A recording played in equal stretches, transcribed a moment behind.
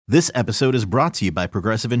This episode is brought to you by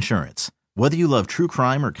Progressive Insurance. Whether you love true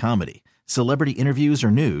crime or comedy, celebrity interviews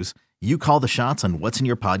or news, you call the shots on what's in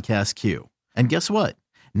your podcast queue. And guess what?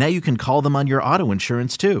 Now you can call them on your auto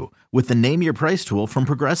insurance too with the Name Your Price tool from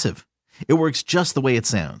Progressive. It works just the way it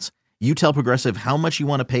sounds. You tell Progressive how much you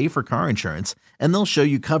want to pay for car insurance, and they'll show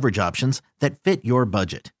you coverage options that fit your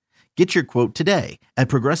budget. Get your quote today at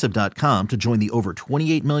Progressive.com to join the over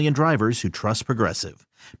 28 million drivers who trust Progressive.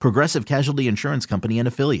 Progressive Casualty Insurance Company and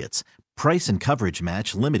Affiliates. Price and coverage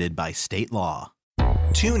match limited by state law.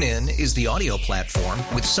 TuneIn is the audio platform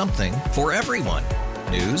with something for everyone.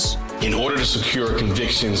 News. In order to secure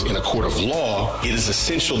convictions in a court of law, it is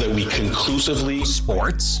essential that we conclusively.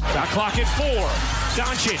 Sports. Shot clock at 4.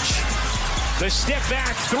 Doncic. The step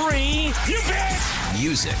back 3. You bet.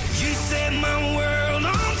 Music. You set my world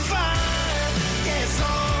on fire. Yes,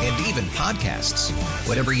 and even podcasts.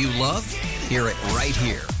 Whatever you love, hear it right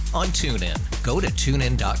here on TuneIn. Go to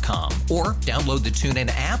TuneIn.com or download the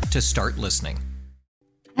TuneIn app to start listening.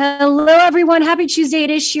 Hello, everyone. Happy Tuesday. It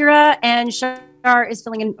is Shira, and Shar is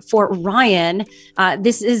filling in for Ryan.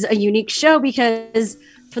 This is a unique show because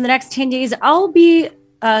for the next 10 days, I'll be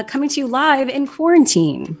coming to you live in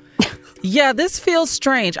quarantine. Yeah, this feels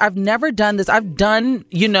strange. I've never done this. I've done,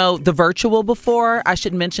 the virtual before. I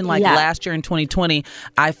should mention last year in 2020,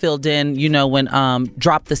 I filled in, when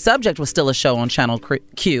Drop the Subject was still a show on Channel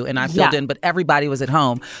Q, and I filled in, but everybody was at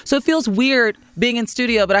home. So it feels weird being in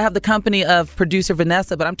studio, but I have the company of producer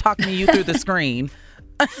Vanessa, but I'm talking to you through the screen.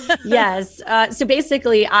 Yes. So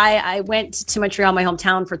basically, I went to Montreal, my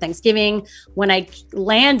hometown, for Thanksgiving. When I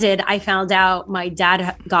landed, I found out my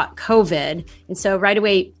dad got COVID. And so right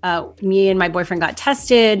away, me and my boyfriend got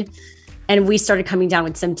tested and we started coming down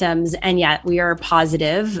with symptoms. And yet we are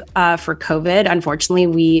positive for COVID. Unfortunately,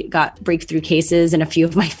 we got breakthrough cases in a few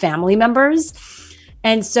of my family members.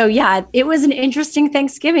 And so, it was an interesting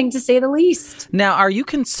Thanksgiving, to say the least. Now, are you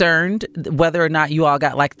concerned whether or not you all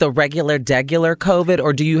got like the regular COVID,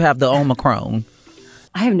 or do you have the Omicron?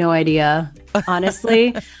 I have no idea,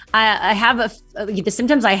 honestly. I have the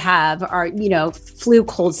symptoms I have are, flu,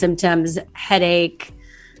 cold symptoms, headache,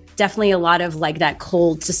 definitely a lot of like that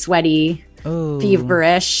cold to sweaty,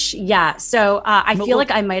 feverish. Yeah. So I feel like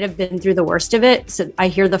I might have been through the worst of it. So I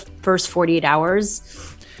hear the first 48 hours.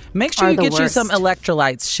 Make sure you get you some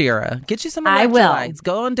electrolytes, Shira. Get you some electrolytes. I will.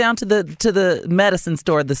 Go on down to the medicine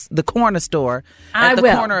store, the corner store at the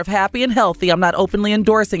corner of Happy and Healthy. I'm not openly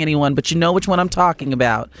endorsing anyone, but you know which one I'm talking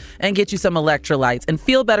about. And get you some electrolytes and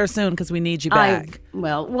feel better soon because we need you back.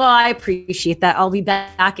 Well, I appreciate that. I'll be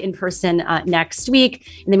back in person next week.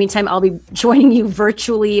 In the meantime, I'll be joining you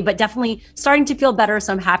virtually, but definitely starting to feel better.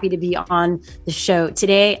 So I'm happy to be on the show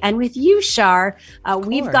today. And with you, Shar,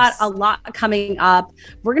 we've got a lot coming up.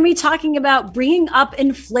 We're going to be talking about bringing up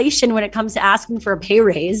inflation when it comes to asking for a pay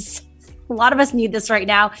raise. A lot of us need this right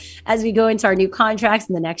now as we go into our new contracts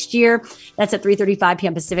in the next year. That's at 3:35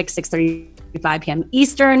 p.m. Pacific, 6:35 p.m.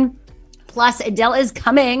 Eastern. Plus, Adele is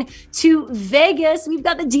coming to Vegas. We've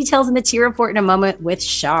got the details in the T Report in a moment with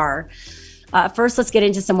Shar. First, let's get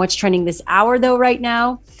into some what's trending this hour, though, right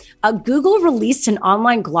now. Google released an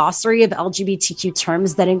online glossary of LGBTQ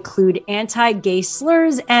terms that include anti-gay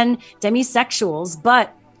slurs and demisexuals,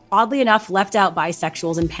 but oddly enough, left out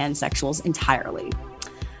bisexuals and pansexuals entirely.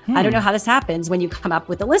 I don't know how this happens when you come up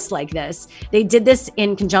with a list like this. They did this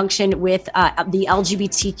in conjunction with the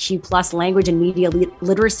LGBTQ plus language and media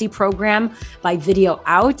literacy program by Video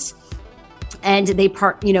Out. And they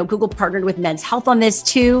Google partnered with Men's Health on this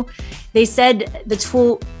too. They said the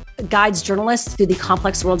tool guides journalists through the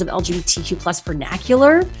complex world of LGBTQ plus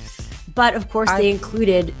vernacular. But of course, they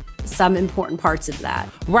included some important parts of that.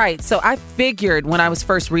 Right. So I figured when I was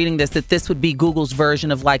first reading this that this would be Google's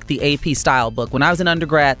version of like the AP style book. When I was an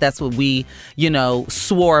undergrad, that's what we,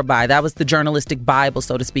 swore by. That was the journalistic Bible,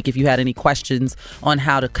 so to speak, if you had any questions on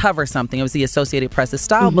how to cover something. It was the Associated Press's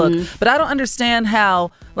style book. But I don't understand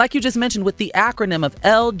how, like you just mentioned, with the acronym of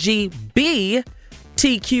LGB,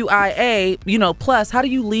 TQIA, plus, how do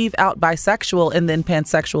you leave out bisexual and then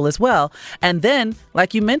pansexual as well? And then,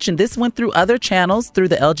 like you mentioned, this went through other channels, through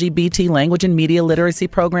the LGBT language and media literacy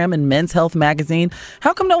program and Men's Health magazine.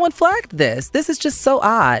 How come no one flagged this? This is just so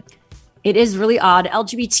odd. It is really odd.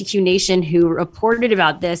 LGBTQ Nation, who reported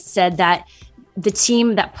about this, said that the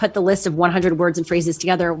team that put the list of 100 words and phrases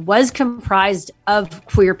together was comprised of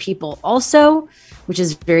queer people also, which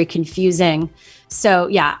is very confusing. So,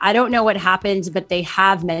 I don't know what happened, but they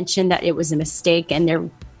have mentioned that it was a mistake and they're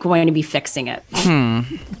going to be fixing it. A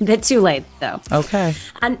bit too late, though. Okay.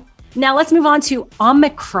 And now let's move on to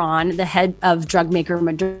Omicron. The head of drug maker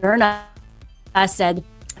Moderna said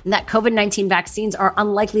and that COVID-19 vaccines are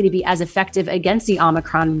unlikely to be as effective against the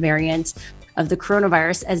Omicron variant of the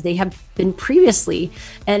coronavirus as they have been previously.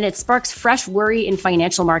 And it sparks fresh worry in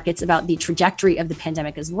financial markets about the trajectory of the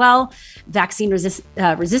pandemic as well. Vaccine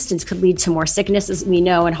resistance could lead to more sickness, as we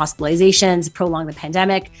know, and hospitalizations, prolong the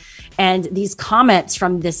pandemic. And these comments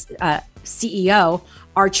from this CEO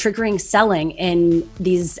are triggering selling in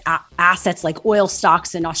these assets like oil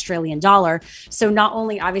stocks and Australian dollar. So not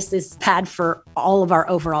only obviously it's bad for all of our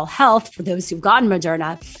overall health for those who've gotten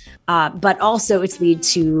Moderna, but also it's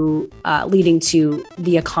leading to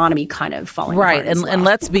the economy kind of falling right. apart. And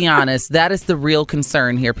let's be honest, that is the real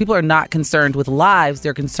concern here. People are not concerned with lives.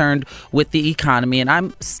 They're concerned with the economy. And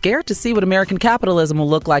I'm scared to see what American capitalism will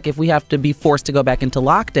look like if we have to be forced to go back into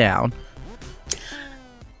lockdown.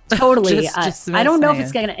 Totally. I don't know if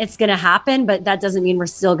it's gonna happen, but that doesn't mean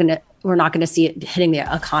we're not gonna see it hitting the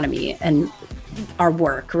economy and our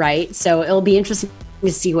work, right? So it'll be interesting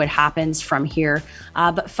to see what happens from here.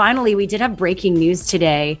 But finally, we did have breaking news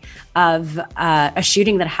today of a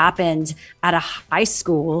shooting that happened at a high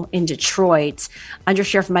school in Detroit. Under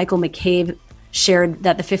Sheriff Michael McCabe shared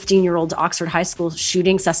that the 15-year-old Oxford High School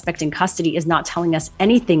shooting suspect in custody is not telling us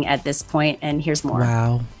anything at this point. And here's more.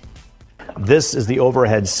 Wow. This is the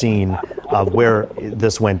overhead scene of where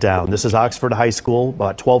this went down. This is Oxford High School,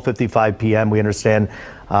 about 12:55 p.m. We understand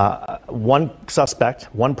one suspect,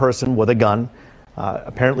 one person with a gun,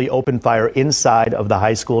 apparently opened fire inside of the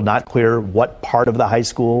high school. Not clear what part of the high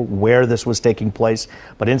school, where this was taking place,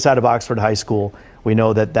 but inside of Oxford High School, we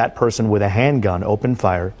know that that person with a handgun opened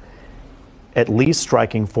fire, at least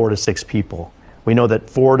striking 4 to 6 people. We know that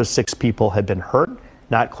 4 to 6 people have been hurt.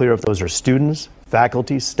 Not clear if those are students,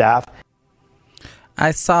 faculty, staff.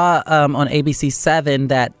 I saw on ABC 7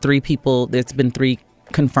 that there's been 3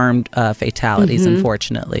 confirmed fatalities,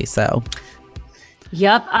 unfortunately. So,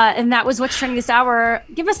 yep. And that was what's trending this hour.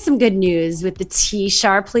 Give us some good news with the T,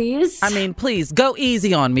 Shar, please. I mean, please go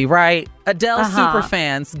easy on me, right? Adele super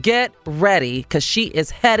fans, get ready because she is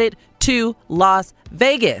headed to Las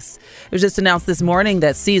Vegas. It was just announced this morning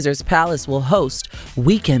that Caesars Palace will host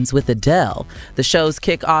Weekends with Adele. The shows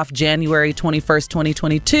kick off January 21st,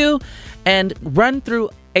 2022 and run through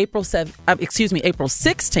April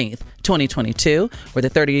 16th, 2022, where the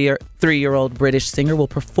 33-year-old British singer will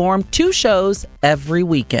perform 2 shows every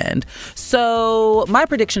weekend. So my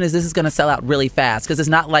prediction is this is going to sell out really fast because it's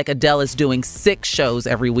not like Adele is doing 6 shows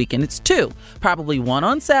every weekend. It's 2, probably 1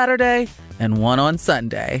 on Saturday and 1 on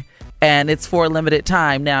Sunday. And it's for a limited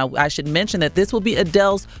time. Now, I should mention that this will be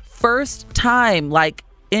Adele's first time,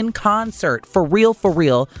 in concert, for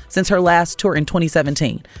real, since her last tour in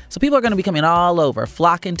 2017. So people are going to be coming all over,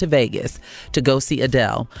 flocking to Vegas to go see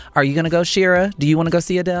Adele. Are you going to go, Shira? Do you want to go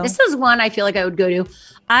see Adele? This is one I feel like I would go to.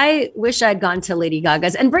 I wish I'd gone to Lady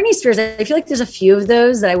Gaga's and Britney Spears. I feel like there's a few of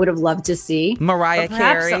those that I would have loved to see. Mariah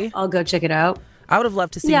Carey. I'll go check it out. I would have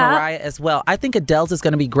loved to see Mariah as well. I think Adele's is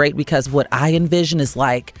going to be great because what I envision is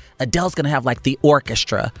Adele's going to have the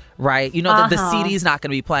orchestra, right? You know, the CD's not going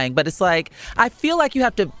to be playing, but it's I feel like you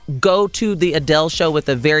have to go to the Adele show with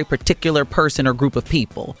a very particular person or group of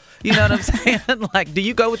people. You know what I'm saying? Would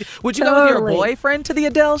you go with your boyfriend to the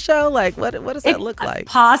Adele show? What does that look like?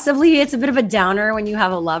 Possibly. It's a bit of a downer when you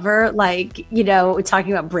have a lover,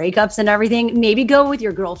 talking about breakups and everything. Maybe go with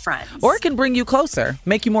your girlfriends. Or it can bring you closer,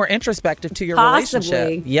 make you more introspective to your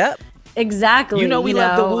relationship. Yep. Exactly. We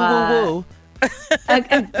love the woo-woo-woo.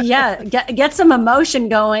 Get some emotion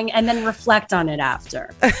going and then reflect on it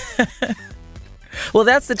after. Well,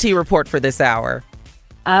 that's the T report for this hour.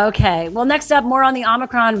 Okay. Well, next up, more on the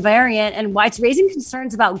Omicron variant and why it's raising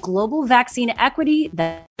concerns about global vaccine equity.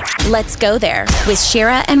 Let's go there with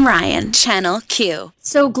Shira and Ryan, Channel Q.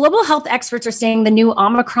 So global health experts are saying the new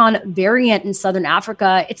Omicron variant in Southern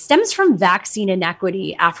Africa, it stems from vaccine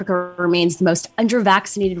inequity. Africa remains the most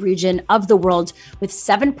under-vaccinated region of the world, with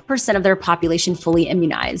 7% of their population fully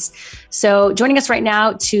immunized. So joining us right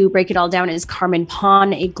now to break it all down is Carmen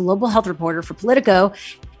Pon, a global health reporter for Politico.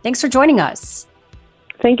 Thanks for joining us.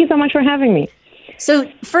 Thank you so much for having me. So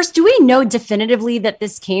first, do we know definitively that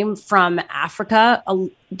this came from Africa?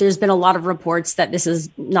 There's been a lot of reports that this is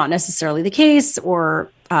not necessarily the case,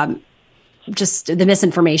 or just the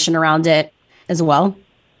misinformation around it as well.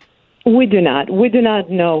 We do not. We do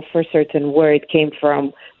not know for certain where it came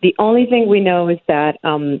from. The only thing we know is that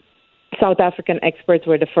South African experts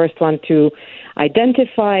were the first one to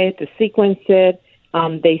identify it, to sequence it.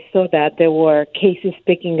 They saw that there were cases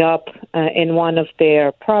picking up in one of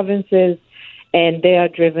their provinces, and they are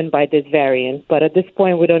driven by this variant. But at this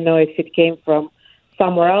point, we don't know if it came from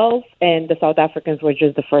somewhere else, and the South Africans were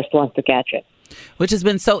just the first ones to catch it. Which has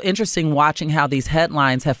been so interesting watching how these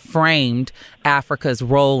headlines have framed Africa's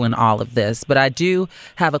role in all of this. But I do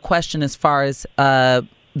have a question as far as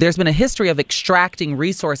there's been a history of extracting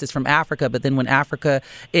resources from Africa, but then when Africa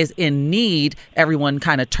is in need, everyone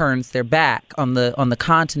kind of turns their back on the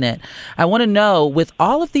continent. I want to know, with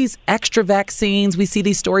all of these extra vaccines, we see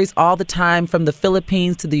these stories all the time from the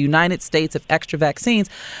Philippines to the United States of extra vaccines.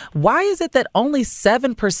 Why is it that only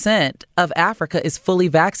 7% of Africa is fully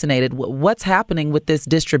vaccinated? What's happening with this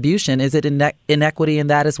distribution? Is it inequity in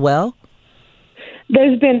that as well?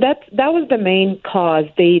 There's been that was the main cause,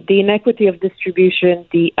 the inequity of distribution.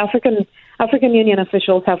 The African Union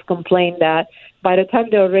officials have complained that by the time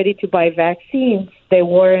they were ready to buy vaccines, there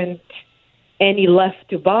weren't any left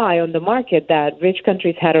to buy on the market, that rich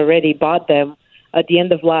countries had already bought them at the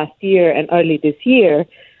end of last year and early this year.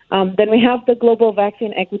 Then we have the Global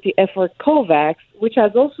Vaccine Equity Effort, COVAX, which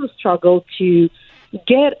has also struggled to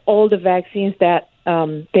get all the vaccines that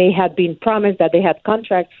they had been promised, that they had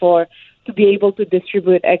contracts for, to be able to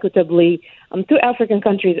distribute equitably to African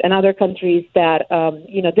countries and other countries that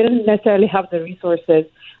didn't necessarily have the resources,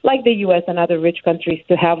 like the U.S. and other rich countries,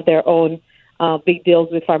 to have their own big deals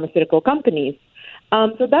with pharmaceutical companies.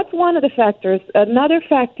 So that's one of the factors. Another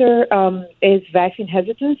factor is vaccine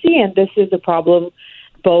hesitancy, and this is a problem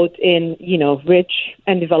both in rich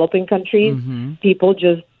and developing countries. Mm-hmm. People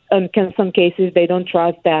just, in some cases, they don't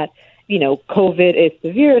trust that COVID is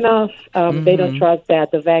severe enough. They don't trust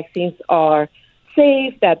that the vaccines are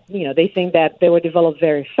safe, that, they think that they were developed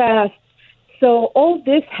very fast. So all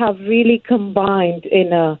this have really combined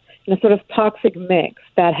in a sort of toxic mix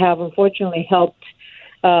that have unfortunately helped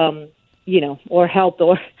or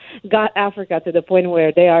got Africa to the point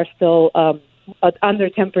where they are still at under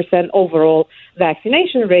 10% overall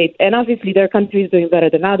vaccination rate. And obviously there are countries doing better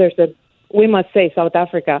than others. And we must say South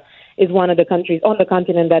Africa is one of the countries on the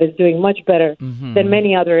continent that is doing much better than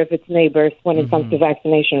many other of its neighbors when it comes to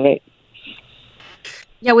vaccination rate.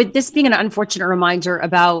 Yeah, with this being an unfortunate reminder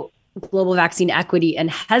about global vaccine equity and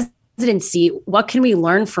hesitancy, what can we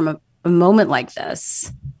learn from a moment like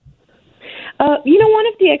this? One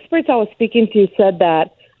of the experts I was speaking to said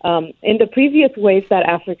that in the previous waves that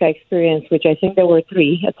Africa experienced, which I think there were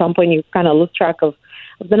 3, at some point you kind of lose track of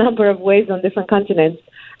the number of waves on different continents,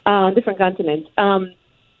 when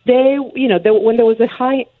there was a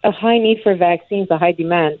high need for vaccines, a high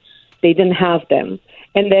demand, they didn't have them.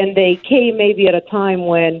 And then they came maybe at a time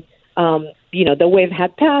when, the wave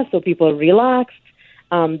had passed, so people relaxed.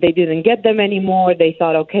 They didn't get them anymore. They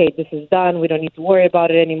thought, okay, this is done. We don't need to worry about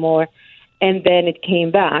it anymore. And then it came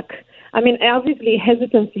back. I mean, obviously,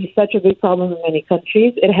 hesitancy is such a big problem in many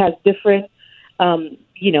countries. It has different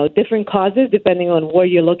causes depending on where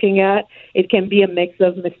you're looking at. It can be a mix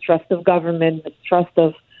of mistrust of government, mistrust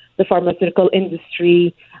of the pharmaceutical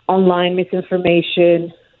industry, online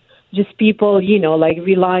misinformation, just people,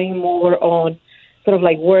 relying more on sort of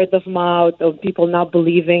like word of mouth, of people not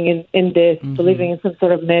believing in this, believing in some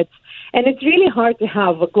sort of myths. And it's really hard to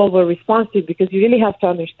have a global response to it because you really have to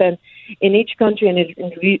understand in each country and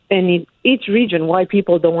in each region why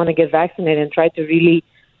people don't want to get vaccinated and try to really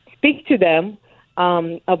speak to them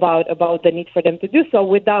about the need for them to do so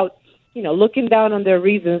without, looking down on their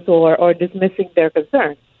reasons or dismissing their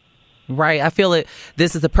concerns. Right. I feel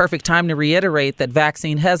this is the perfect time to reiterate that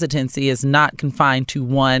vaccine hesitancy is not confined to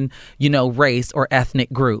one, race or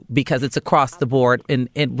ethnic group, because it's across the board in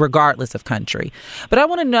regardless of country. But I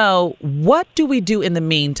want to know, what do we do in the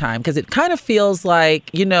meantime? Because it kind of feels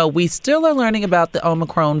like, we still are learning about the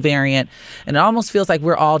Omicron variant, and it almost feels like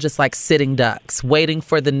we're all just like sitting ducks, waiting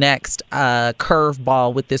for the next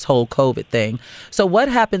curveball with this whole COVID thing. So what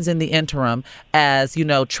happens in the interim as,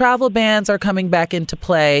 travel bans are coming back into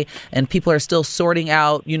play and people are still sorting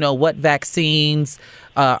out, what vaccines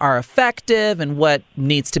are effective and what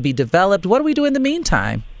needs to be developed? What do we do in the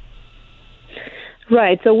meantime?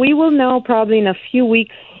 Right. So we will know probably in a few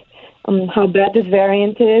weeks how bad this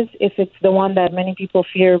variant is, if it's the one that many people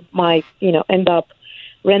fear might, end up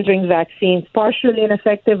rendering vaccines partially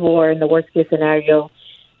ineffective or, in the worst case scenario,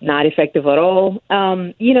 not effective at all.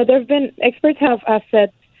 There have been, experts have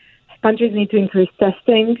said countries need to increase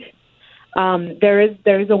testing. There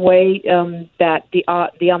is a way that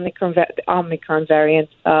the Omicron variant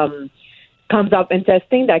comes up in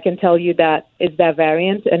testing that can tell you that it's that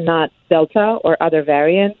variant and not Delta or other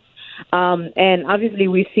variants. And obviously,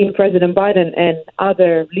 we've seen President Biden and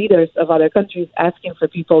other leaders of other countries asking for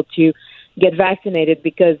people to get vaccinated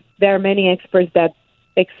because there are many experts that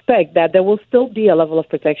expect that there will still be a level of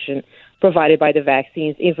protection provided by the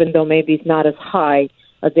vaccines, even though maybe it's not as high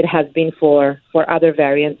as it has been for other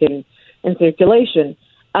variants in circulation.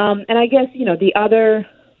 And I guess, the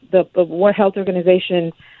the World Health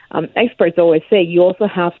Organization experts always say, you also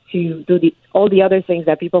have to do all the other things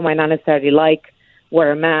that people might not necessarily like: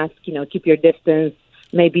 wear a mask, keep your distance,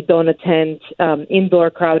 maybe don't attend indoor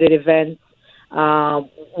crowded events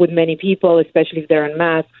with many people, especially if they're on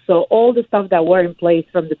masks. So all the stuff that were in place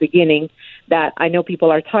from the beginning that I know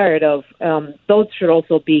people are tired of, those should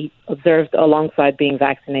also be observed alongside being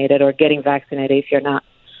vaccinated or getting vaccinated if you're not.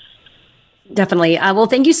 Definitely. Well,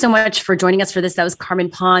 thank you so much for joining us for this. That was Carmen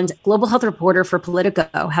Pond, global health reporter for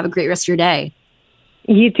Politico. Have a great rest of your day.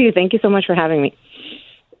 You too. Thank you so much for having me.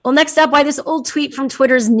 Well, next up, why this old tweet from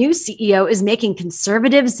Twitter's new CEO is making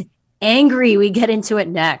conservatives angry. We get into it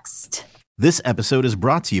next. This episode is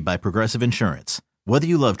brought to you by Progressive Insurance. Whether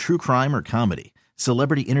you love true crime or comedy,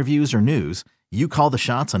 celebrity interviews or news, you call the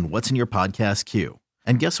shots on what's in your podcast queue.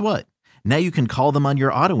 And guess what? Now you can call them on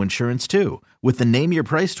your auto insurance too with the Name Your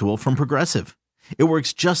Price tool from Progressive. It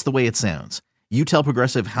works just the way it sounds. You tell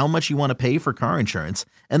Progressive how much you want to pay for car insurance,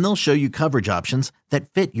 and they'll show you coverage options that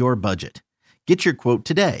fit your budget. Get your quote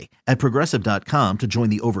today at Progressive.com to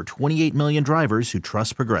join the over 28 million drivers who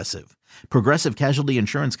trust Progressive. Progressive Casualty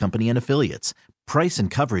Insurance Company and Affiliates. Price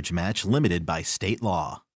and coverage match limited by state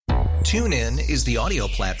law. TuneIn is the audio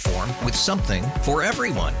platform with something for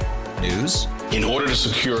everyone. News. In order to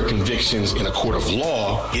secure convictions in a court of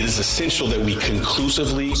law, it is essential that we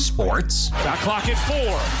conclusively. Sports. Shot clock at 4.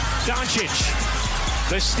 Doncic.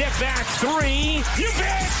 The step back 3. You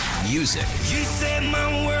bet. Music. You set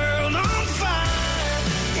my world on fire.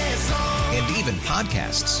 Yes, and even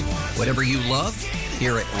podcasts. Whatever you love,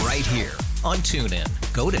 hear it right here on TuneIn.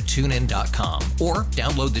 Go to TuneIn.com or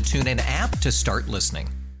download the TuneIn app to start listening.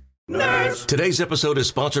 Nerds. Today's episode is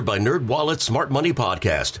sponsored by NerdWallet's Smart Money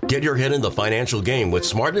Podcast. Get your head in the financial game with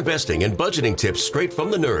smart investing and budgeting tips straight from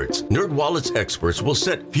the nerds. NerdWallet's experts will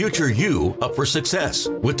set future you up for success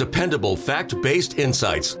with dependable, fact-based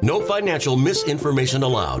insights. No financial misinformation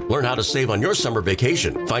allowed. Learn how to save on your summer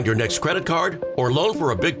vacation, find your next credit card, or loan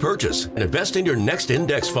for a big purchase, and invest in your next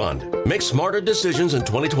index fund. Make smarter decisions in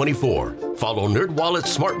 2024. Follow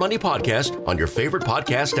NerdWallet's Smart Money Podcast on your favorite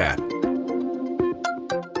podcast app.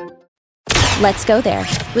 Let's go there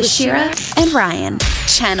with Shira and Ryan,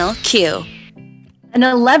 Channel Q. An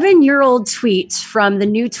 11-year-old tweet from the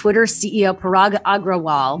new Twitter CEO, Parag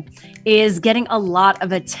Agrawal, is getting a lot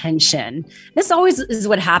of attention. This always is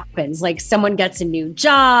what happens. Like someone gets a new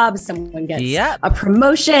job, someone gets a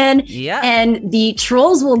promotion, and the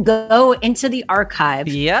trolls will go into the archive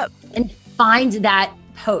and find that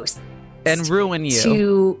post. And ruin you.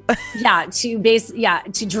 To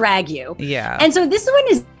drag you. Yeah. And so this one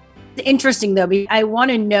is interesting, though. I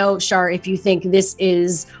want to know, Shar, if you think this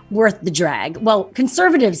is worth the drag. Well,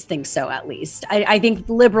 conservatives think so, at least. I think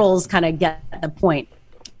liberals kind of get the point.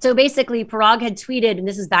 So basically, Parag had tweeted, and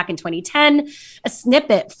this is back in 2010, a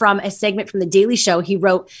snippet from a segment from The Daily Show. He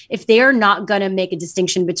wrote, "If they are not going to make a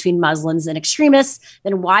distinction between Muslims and extremists,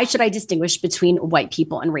 then why should I distinguish between white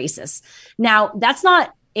people and racists?" Now, that's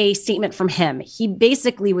not a statement from him. He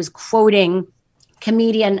basically was quoting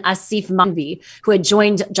comedian Asif Manvi, who had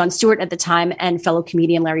joined Jon Stewart at the time and fellow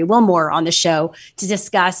comedian Larry Wilmore on the show to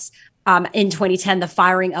discuss in 2010 the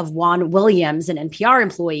firing of Juan Williams, an NPR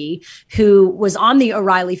employee who was on the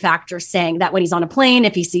O'Reilly Factor, saying that when he's on a plane,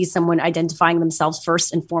 if he sees someone identifying themselves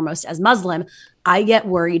first and foremost as Muslim, I get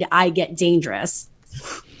worried, I get dangerous.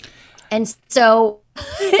 And so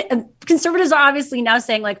conservatives are obviously now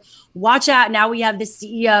saying, like, watch out. Now we have the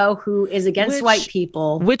CEO who is against white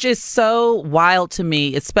people. Which is so wild to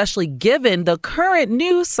me, especially given the current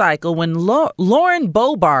news cycle when Lauren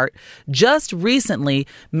Boebert just recently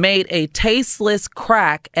made a tasteless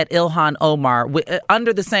crack at Ilhan Omar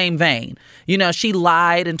under the same vein. You know, she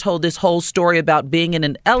lied and told this whole story about being in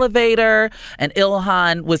an elevator and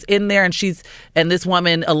Ilhan was in there and this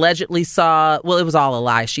woman allegedly saw, well, it was all a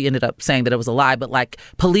lie. She ended up saying that it was a lie, but like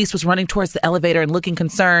police was running towards the elevator and looking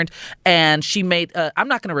concerned. And she made, I'm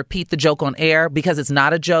not going to repeat the joke on air because it's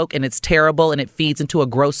not a joke and it's terrible and it feeds into a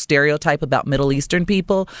gross stereotype about Middle Eastern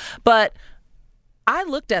people. But I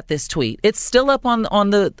looked at this tweet. It's still up on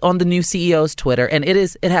the new CEO's Twitter, and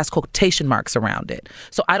it has quotation marks around it.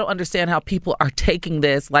 So I don't understand how people are taking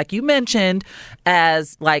this, like you mentioned,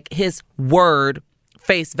 as like his word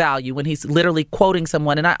face value when he's literally quoting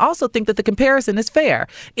someone. And I also think that the comparison is fair.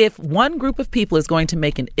 If one group of people is going to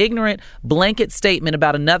make an ignorant blanket statement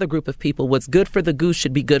about another group of people, what's good for the goose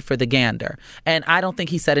should be good for the gander. And I don't think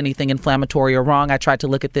he said anything inflammatory or wrong. I tried to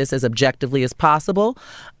look at this as objectively as possible.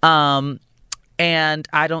 And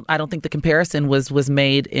I don't think the comparison was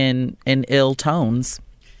made in ill tones.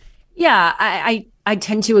 Yeah, I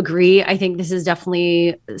tend to agree. I think this is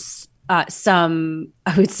definitely some,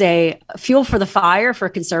 I would say, fuel for the fire for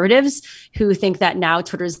conservatives who think that now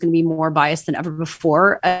Twitter is going to be more biased than ever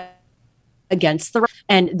before against the right.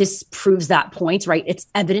 And this proves that point, right? It's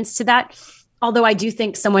evidence to that. Although I do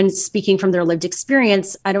think someone speaking from their lived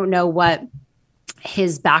experience, I don't know what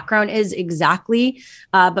his background is exactly,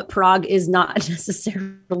 but Parag is not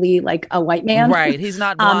necessarily like a white man. Right. He's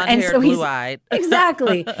not blonde-haired, blue-eyed.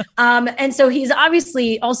 Exactly. And so he's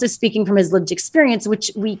obviously also speaking from his lived experience,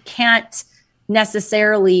 which we can't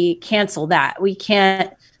necessarily cancel that. We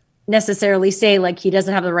can't necessarily say like he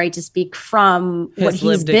doesn't have the right to speak from what he's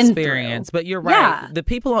lived been experience. through. But you're right. Yeah. The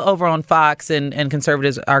people over on Fox and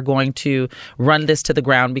conservatives are going to run this to the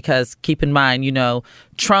ground because keep in mind,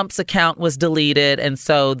 Trump's account was deleted. And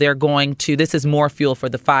so they're going to, this is more fuel for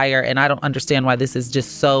the fire. And I don't understand why this is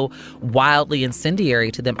just so wildly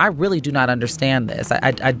incendiary to them. I really do not understand this.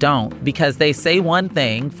 I don't, because they say one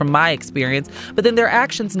thing from my experience, but then their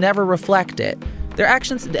actions never reflect it. Their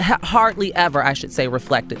actions hardly ever, I should say,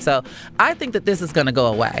 reflect it. So I think that this is going to go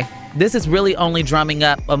away. This is really only drumming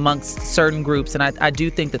up amongst certain groups. And I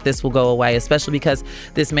do think that this will go away, especially because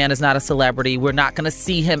this man is not a celebrity. We're not going to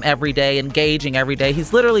see him every day, engaging every day.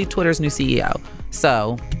 He's literally Twitter's new CEO.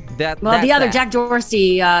 So Jack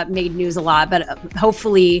Dorsey made news a lot, but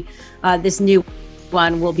hopefully this new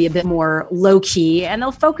one will be a bit more low key and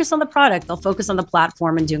they'll focus on the product. They'll focus on the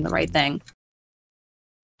platform and doing the right thing.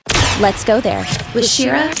 Let's go there with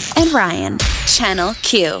Shira and Ryan, Channel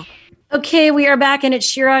Q. Okay, we are back and it's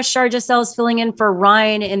Shira Sharjah Sells filling in for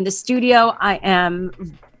Ryan in the studio. I am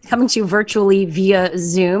coming to you virtually via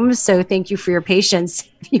Zoom, so thank you for your patience.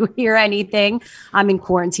 If you hear anything, I'm in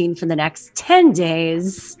quarantine for the next 10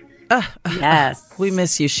 days. Yes. We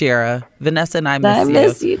miss you, Shira. Vanessa and I miss you. I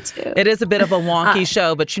miss you too. It is a bit of a wonky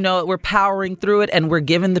show, but you know what? We're powering through it and we're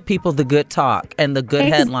giving the people the good talk and the good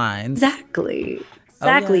headlines. Exactly. Oh,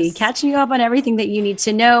 yes. Catching you up on everything that you need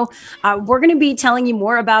to know. We're going to be telling you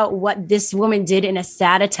more about what this woman did in a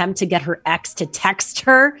sad attempt to get her ex to text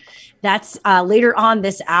her. That's later on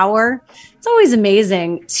this hour. It's always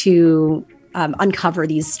amazing to uncover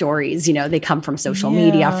these stories. They come from social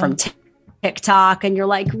media, from TikTok, and you're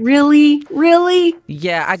like, really?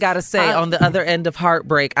 Yeah, I gotta say, on the other end of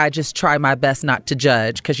heartbreak, I just try my best not to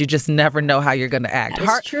judge because you just never know how you're going to act.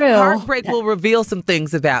 That's true. Heartbreak will reveal some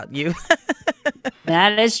things about you.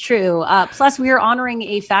 That is true. Plus, we are honoring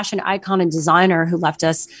a fashion icon and designer who left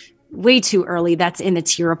us way too early. That's in the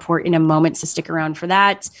T report in a moment, so stick around for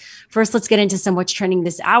that. First, let's get into some what's trending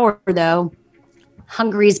this hour, though.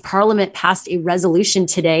 Hungary's parliament passed a resolution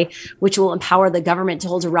today, which will empower the government to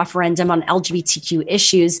hold a referendum on LGBTQ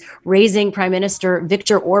issues, raising Prime Minister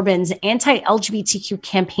Viktor Orban's anti-LGBTQ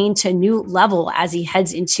campaign to a new level as he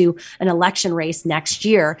heads into an election race next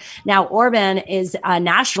year. Now, Orban is a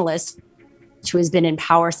nationalist who has been in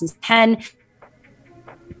power since 10.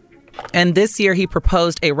 And this year, he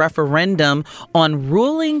proposed a referendum on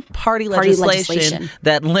ruling party legislation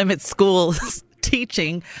that limits schools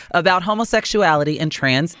teaching about homosexuality and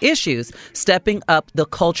trans issues, stepping up the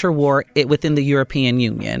culture war within the European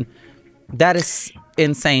Union. That is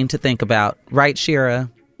insane to think about, right, Shira?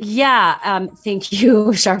 Yeah, thank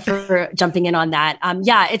you, Shar, for jumping in on that.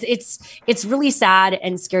 It's really sad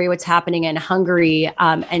and scary what's happening in Hungary,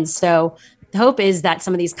 and so the hope is that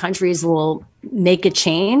some of these countries will make a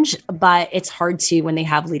change, but it's hard to when they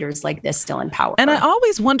have leaders like this still in power. And I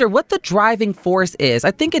always wonder what the driving force is.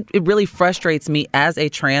 I think it really frustrates me as a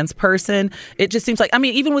trans person. It just seems like,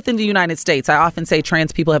 even within the United States, I often say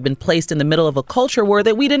trans people have been placed in the middle of a culture war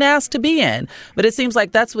that we didn't ask to be in. But it seems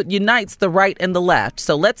like that's what unites the right and the left.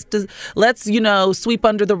 So let's sweep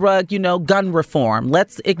under the rug, gun reform.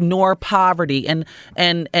 Let's ignore poverty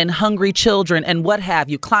and hungry children and what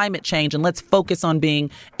have you, climate change, and let's focus on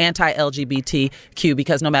being anti-LGBTQ,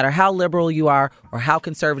 because no matter how liberal you are or how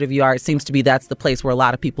conservative you are, it seems to be that's the place where a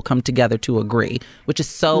lot of people come together to agree, which is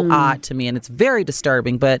so odd to me. And it's very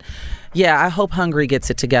disturbing. But yeah, I hope Hungary gets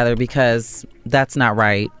it together because that's not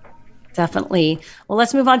right. Definitely. Well,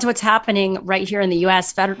 let's move on to what's happening right here in the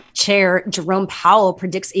U.S. Fed Chair Jerome Powell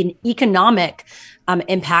predicts an economic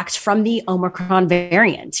impact from the Omicron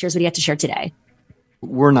variant. Here's what he had to share today.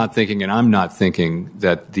 We're not thinking, and I'm not thinking,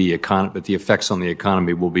 that the effects on the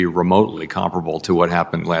economy will be remotely comparable to what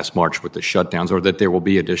happened last March with the shutdowns, or that there will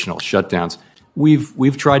be additional shutdowns.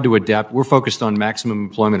 We've tried to adapt. We're focused on maximum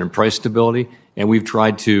employment and price stability, and we've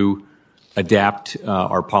tried to adapt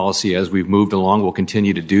our policy as we've moved along. We'll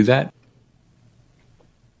continue to do that.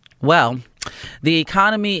 Well, the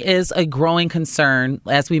economy is a growing concern,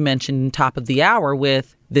 as we mentioned, top of the hour,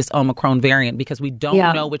 with this Omicron variant, because we don't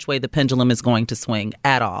know which way the pendulum is going to swing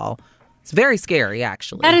at all. It's very scary,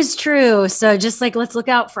 actually. That is true. So just like, let's look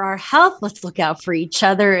out for our health. Let's look out for each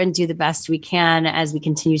other and do the best we can as we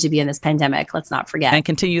continue to be in this pandemic. Let's not forget. And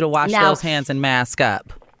continue to wash those hands and mask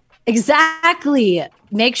up. Exactly.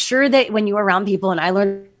 Make sure that when you're around people, and I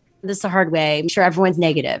learned this the hard way, make sure everyone's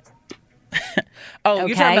negative. Oh, okay?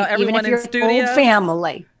 You're talking about everyone in studio? Whole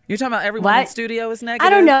family. You're talking about everyone in studio is negative? I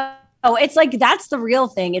don't know. It's like, that's the real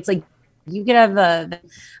thing. It's like, you could have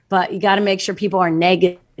but you got to make sure people are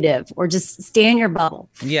negative or just stay in your bubble.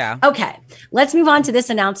 Yeah. Okay. Let's move on to this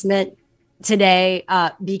announcement today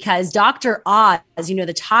because Dr. Oz,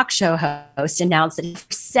 the talk show host, announced that he's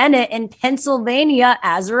for Senate in Pennsylvania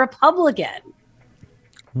as a Republican.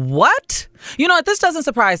 What? You know what? This doesn't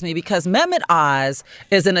surprise me because Mehmet Oz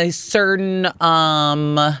is in a certain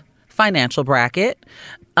financial bracket.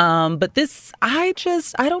 But this, I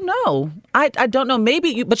don't know. I don't know.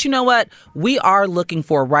 Maybe but you know what? We are looking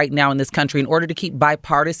for right now in this country, in order to keep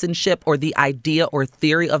bipartisanship or the idea or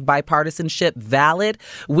theory of bipartisanship valid,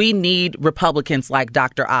 we need Republicans like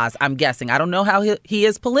Dr. Oz, I'm guessing. I don't know how he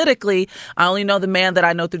is politically. I only know the man that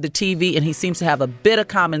I know through the TV, and he seems to have a bit of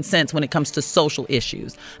common sense when it comes to social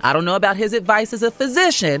issues. I don't know about his advice as a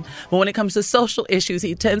physician, but when it comes to social issues,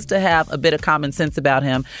 he tends to have a bit of common sense about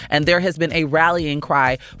him. And there has been a rallying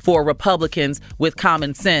cry for Republicans with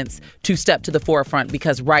common sense to step to the forefront,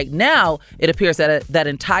 because right now it appears that that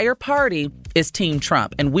entire party is Team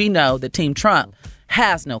Trump. And we know that Team Trump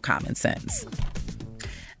has no common sense.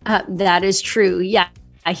 That is true. Yeah.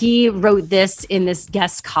 He wrote this in this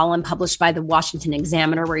guest column published by the Washington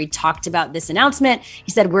Examiner, where he talked about this announcement.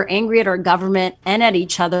 He said, "We're angry at our government and at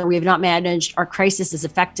each other. We have not managed our crisis as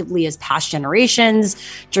effectively as past generations.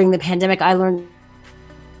 During the pandemic, I learned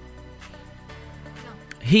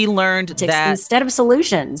that instead of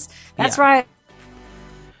solutions." That's right.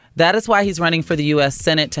 That is why he's running for the U.S.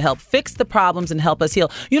 Senate, to help fix the problems and help us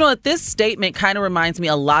heal. You know what? This statement kind of reminds me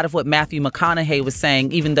a lot of what Matthew McConaughey was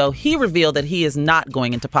saying, even though he revealed that he is not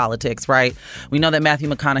going into politics, right? We know that Matthew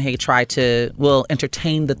McConaughey will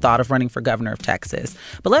entertain the thought of running for governor of Texas.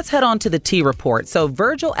 But let's head on to the T Report. So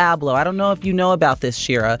Virgil Abloh, I don't know if you know about this,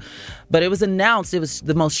 Shira, but it was announced, it was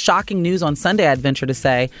the most shocking news on Sunday, I'd venture to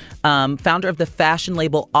say, founder of the fashion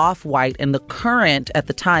label Off-White and the current, at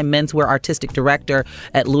the time, menswear artistic director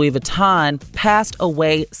at Louis Vuitton, passed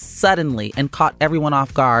away suddenly and caught everyone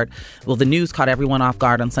off guard. Well, the news caught everyone off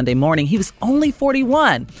guard on Sunday morning. He was only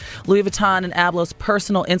 41. Louis Vuitton and Abloh's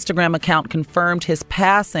personal Instagram account confirmed his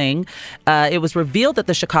passing. It was revealed that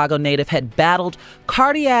the Chicago native had battled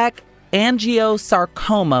cardiac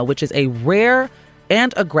angiosarcoma, which is a rare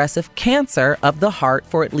and aggressive cancer of the heart,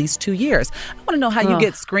 for at least 2 years. I want to know how you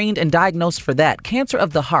get screened and diagnosed for that. Cancer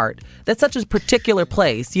of the heart. That's such a particular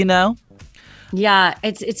place, you know? Yeah,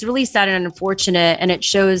 it's really sad and unfortunate, and it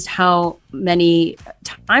shows how many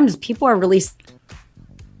times people are really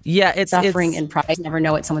suffering in pride. Never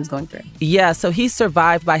know what someone's going through. Yeah, so he's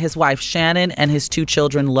survived by his wife Shannon and his two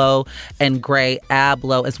children Lo and Gray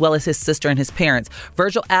Abloh, as well as his sister and his parents.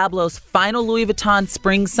 Virgil Abloh's final Louis Vuitton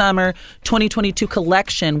Spring/Summer 2022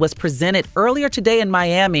 collection was presented earlier today in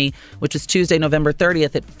Miami, which is Tuesday, November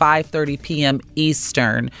 30th at 5:30 p.m.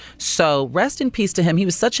 Eastern. So rest in peace to him. He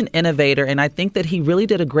was such an innovator, and I think that he really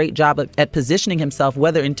did a great job at positioning himself,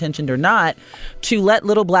 whether intentioned or not, to let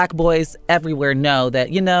little black boys everywhere know that,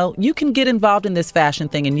 you can get involved in this fashion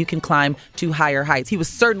thing and you can climb to higher heights. He was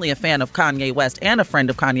certainly a fan of Kanye West and a friend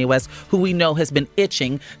of Kanye West, who we know has been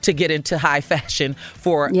itching to get into high fashion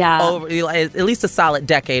for over at least a solid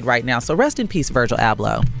decade right now. So rest in peace, Virgil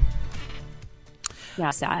Abloh.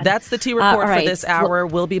 Yeah, sad. That's the T Report for this hour.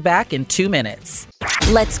 We'll be back in 2 minutes.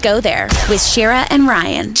 Let's go there with Shira and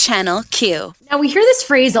Ryan, Channel Q. Now, we hear this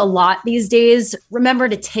phrase a lot these days: remember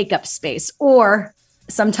to take up space, or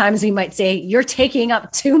sometimes we might say, you're taking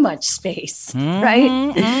up too much space, right?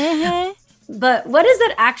 Mm-hmm. But what does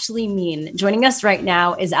that actually mean? Joining us right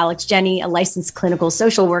now is Alex Jenny, a licensed clinical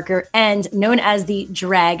social worker and known as the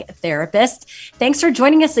drag therapist. Thanks for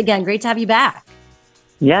joining us again. Great to have you back.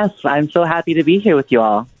 Yes, I'm so happy to be here with you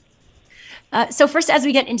all. So first, as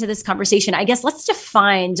we get into this conversation, I guess let's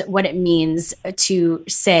define what it means to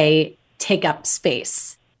say, take up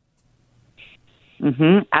space.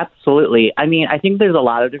 Absolutely. I mean, I think there's a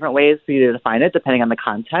lot of different ways for you to define it depending on the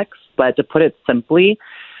context. But to put it simply,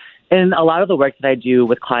 in a lot of the work that I do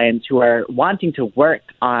with clients who are wanting to work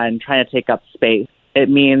on trying to take up space,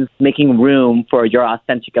 it means making room for your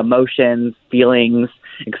authentic emotions, feelings,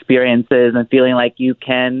 experiences, and feeling like you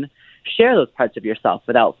can share those parts of yourself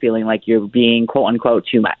without feeling like you're being, quote unquote,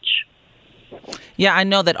 too much. Yeah, I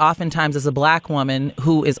know that oftentimes as a Black woman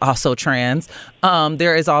who is also trans,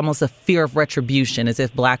 there is almost a fear of retribution, as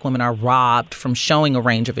if Black women are robbed from showing a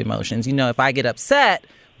range of emotions. You know, if I get upset,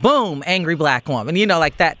 boom, angry Black woman, you know,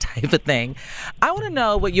 like that type of thing. I want to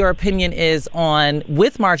know what your opinion is on,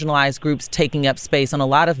 with marginalized groups taking up space on a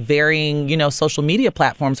lot of varying, you know, social media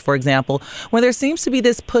platforms, for example, where there seems to be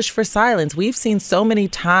this push for silence. We've seen so many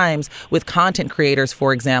times with content creators,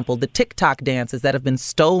 for example, the TikTok dances that have been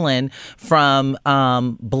stolen from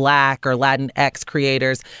Black or Latinx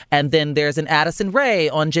creators. And then there's an Addison Rae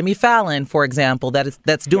on Jimmy Fallon, for example,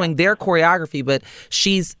 that's doing their choreography, but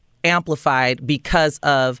she's amplified because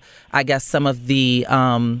of, I guess, some of the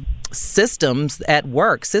systems at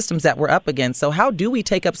work, systems that we're up against. So how do we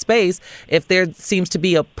take up space if there seems to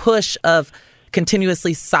be a push of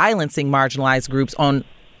continuously silencing marginalized groups on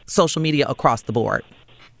social media across the board?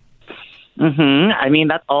 I mean,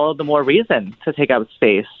 that's all the more reason to take up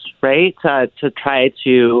space, right? To try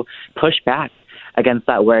to push back against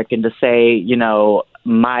that work and to say, you know,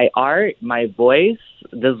 my art, my voice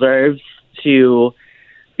deserves to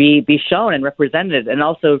be shown and represented, and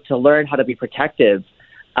also to learn how to be protective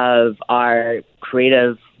of our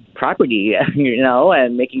creative property, you know,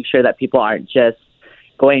 and making sure that people aren't just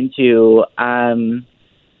going to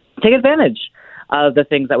take advantage of the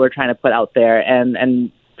things that we're trying to put out there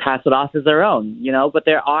and pass it off as their own, you know. But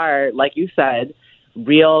there are, like you said,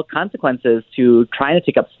 real consequences to trying to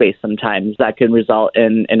take up space sometimes that can result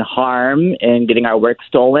in harm, in getting our work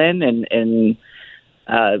stolen, and in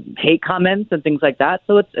hate comments and things like that.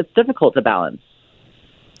 So it's difficult to balance.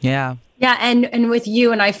 Yeah. Yeah. And with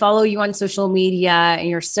you, and I follow you on social media, and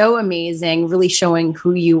you're so amazing, really showing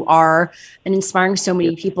who you are and inspiring so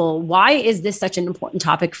many people. Why is this such an important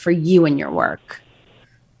topic for you and your work?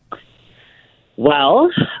 Well,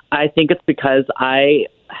 I think it's because I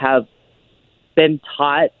have been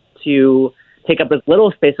taught to take up as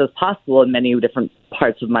little space as possible in many different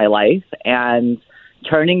parts of my life, and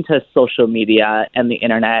turning to social media and the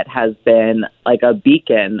internet has been like a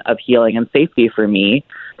beacon of healing and safety for me,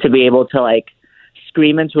 to be able to like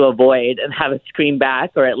scream into a void and have it scream back,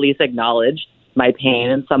 or at least acknowledge my pain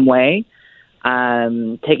in some way.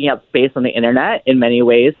 Taking up space on the internet in many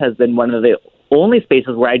ways has been one of the only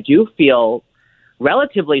spaces where I do feel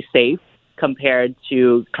relatively safe compared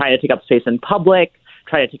to trying to take up space in public,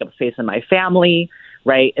 trying to take up space in my family,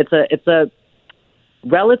 right? It's a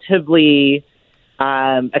relatively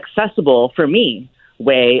accessible for me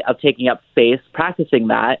way of taking up space, practicing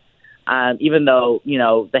that, even though, you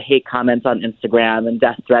know, the hate comments on Instagram and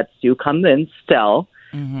death threats do come in still,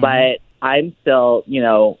 but I'm still, you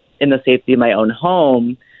know, in the safety of my own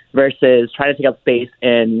home versus trying to take up space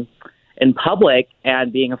in public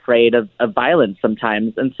and being afraid of violence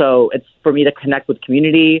sometimes. And so it's for me to connect with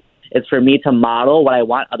community. It's for me to model what I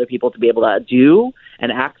want other people to be able to do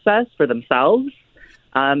and access for themselves.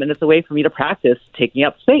 And it's a way for me to practice taking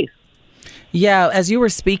up space. Yeah, as you were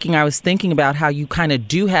speaking, I was thinking about how you kind of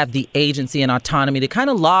do have the agency and autonomy to kind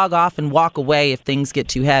of log off and walk away if things get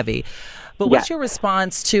too heavy. But what's your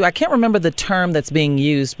response to, I can't remember the term that's being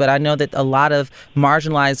used, but I know that a lot of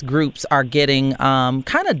marginalized groups are getting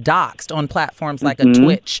kind of doxxed on platforms like a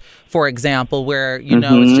Twitch, for example, where, you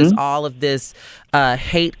know, it's just all of this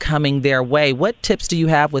hate coming their way. What tips do you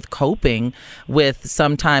have with coping with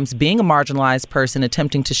sometimes being a marginalized person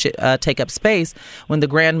attempting to take up space when the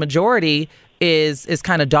grand majority is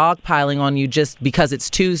kind of dogpiling on you just because it's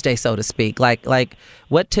Tuesday, so to speak? Like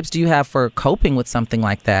what tips do you have for coping with something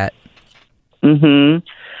like that?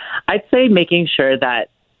 I'd say making sure that,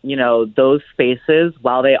 you know, those spaces,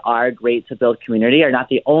 while they are great to build community, are not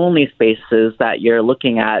the only spaces that you're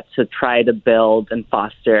looking at to try to build and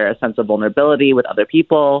foster a sense of vulnerability with other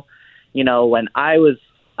people. You know, when I was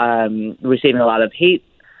receiving a lot of hate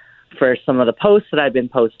for some of the posts that I've been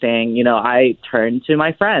posting, you know, I turned to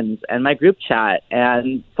my friends and my group chat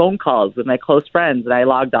and phone calls with my close friends, and I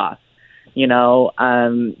logged off. You know,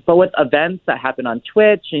 but with events that happen on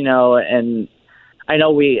Twitch, you know, and I know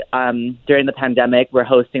we, during the pandemic, we're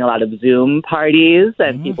hosting a lot of Zoom parties,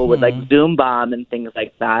 and people would like Zoom bomb and things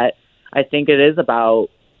like that. I think it is about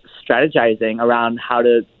strategizing around how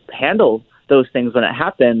to handle those things when it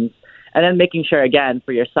happens, and then making sure, again,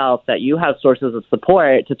 for yourself that you have sources of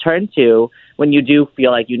support to turn to when you do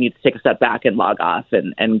feel like you need to take a step back and log off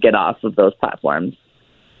and get off of those platforms.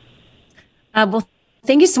 Well,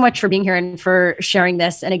 thank you so much for being here and for sharing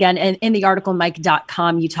this. And again, in the article,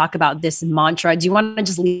 Mic.com, you talk about this mantra. Do you want to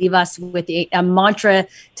just leave us with a mantra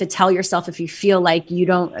to tell yourself if you feel like you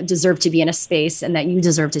don't deserve to be in a space and that you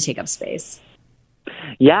deserve to take up space?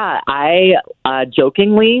 Yeah, I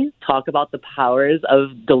jokingly talk about the powers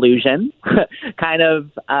of delusion, kind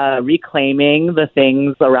of reclaiming the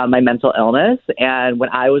things around my mental illness. And when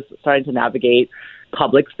I was starting to navigate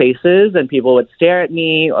public spaces and people would stare at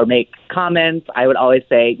me or make comments, I would always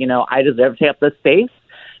say, I deserve to take up this space.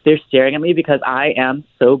 They're staring at me because I am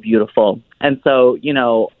so beautiful. And so,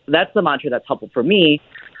 that's the mantra that's helpful for me.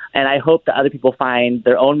 And I hope that other people find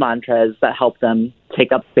their own mantras that help them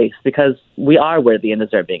take up space, because we are worthy and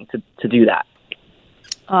deserving to do that.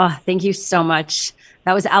 Oh, thank you so much.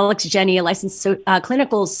 That was Alex Jenny, a licensed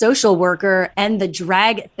clinical social worker and the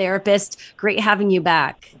drag therapist. Great having you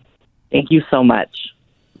back. Thank you so much.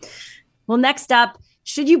 Well, next up,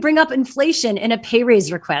 should you bring up inflation in a pay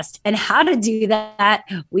raise request, and how to do that?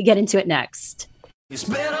 We get into it next.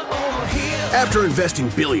 After investing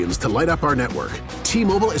billions to light up our network,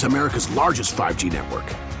 T-Mobile is America's largest 5G network.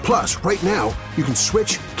 Plus, right now, you can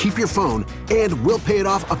switch, keep your phone, and we'll pay it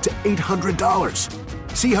off up to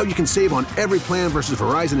 $800. See how you can save on every plan versus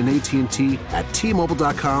Verizon and AT&T at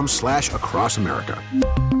T-Mobile.com/across America.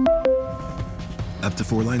 Up to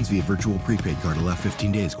 4 lines via virtual prepaid card. Allow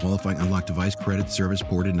 15 days. Qualifying unlocked device credit service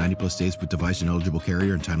ported 90+ days with device and eligible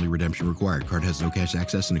carrier and timely redemption required. Card has no cash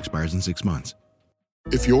access and expires in 6 months.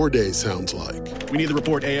 If your day sounds like, we need the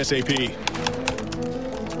report ASAP,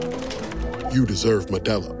 you deserve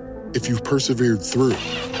Modelo. If you've persevered through,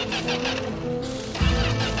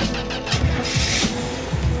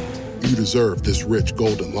 you deserve this rich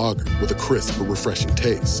golden lager with a crisp but refreshing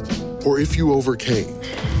taste. Or if you overcame,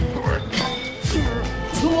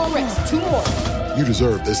 2 more reps, 2 more. You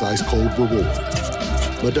deserve this ice-cold reward.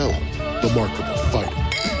 Modelo, the mark of a fighter.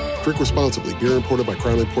 Drink responsibly. Beer imported by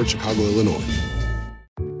Crown Imports, Chicago, Illinois.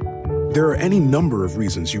 There are any number of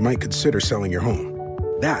reasons you might consider selling your home.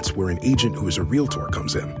 That's where an agent who is a realtor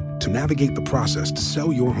comes in to navigate the process to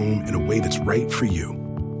sell your home in a way that's right for you.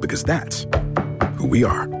 Because that's who we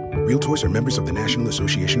are. Realtors are members of the National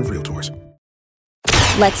Association of Realtors.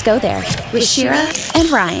 Let's go there with Shira and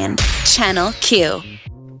Ryan, Channel Q.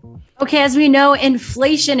 Okay, as we know,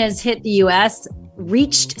 inflation has hit the U.S.,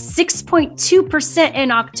 reached 6.2%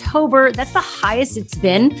 in October. That's the highest it's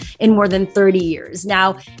been in more than 30 years.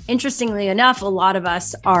 Now, interestingly enough, a lot of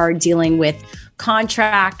us are dealing with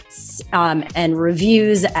contracts and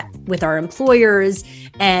reviews with our employers.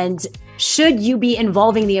 And should you be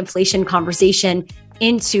involving the inflation conversation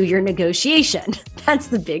into your negotiation? That's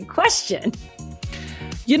the big question.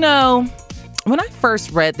 When I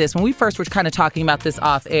first read this, when we first were kind of talking about this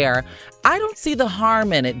off air, I don't see the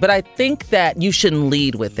harm in it, but I think that you shouldn't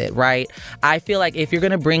lead with it, right? I feel like if you're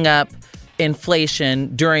going to bring up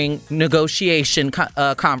inflation during negotiation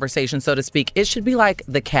conversation, so to speak, it should be like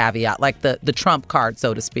the caveat, like the trump card,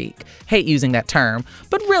 so to speak. Hate using that term,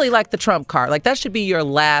 but really like the trump card. Like that should be your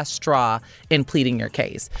last straw in pleading your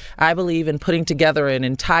case. I believe in putting together an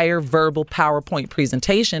entire verbal PowerPoint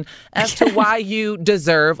presentation as to why you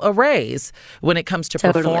deserve a raise when it comes to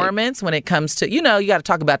performance, when it comes to, you got to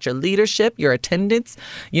talk about your leadership, your attendance,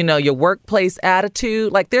 your workplace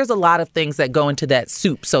attitude. Like there's a lot of things that go into that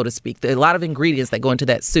soup, so to speak. A lot of ingredients that go into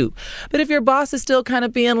that soup. But if your boss is still kind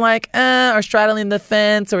of being like, or straddling the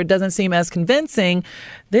fence, or it doesn't seem as convincing,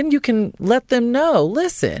 then you can let them know,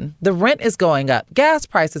 listen, the rent is going up, gas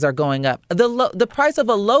prices are going up, the price of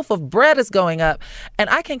a loaf of bread is going up, and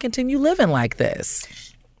I can't continue living like this.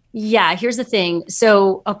 Yeah, here's the thing.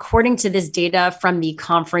 So according to this data from the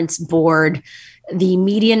Conference Board, the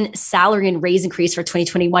median salary and raise increase for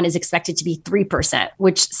 2021 is expected to be 3%,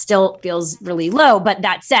 which still feels really low. But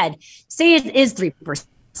that said, say it is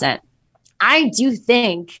 3%. I do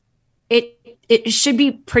think it should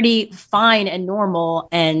be pretty fine and normal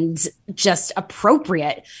and just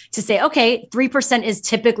appropriate to say, okay, 3% is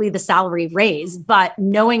typically the salary raise, but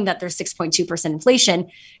knowing that there's 6.2% inflation,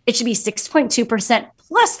 it should be 6.2%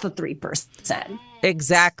 plus the 3%.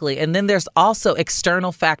 Exactly. And then there's also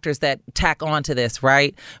external factors that tack onto this,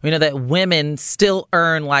 right? We know that women still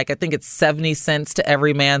earn I think it's 70 cents to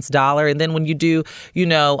every man's dollar. And then when you do,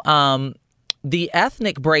 the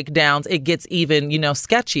ethnic breakdowns, it gets even,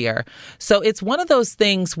 sketchier. So it's one of those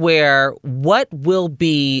things where what will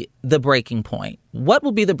be the breaking point? What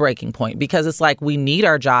will be the breaking point? Because it's like we need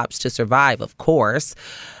our jobs to survive, of course.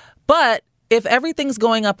 But if everything's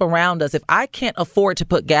going up around us, if I can't afford to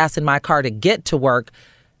put gas in my car to get to work,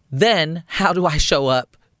 then how do I show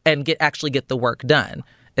up and actually get the work done?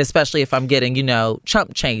 Especially if I'm getting,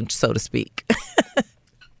 chump change, so to speak.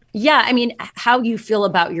 Yeah. I mean, how you feel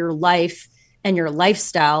about your life and your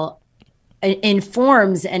lifestyle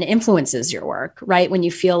informs and influences your work, right? When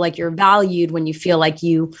you feel like you're valued, when you feel like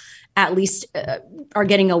you at least are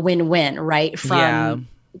getting a win-win, right? From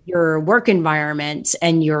your work environment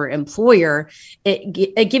and your employer,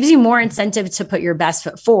 it gives you more incentive to put your best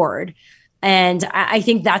foot forward. And I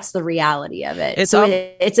think that's the reality of it.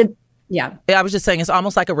 Yeah. I was just saying, it's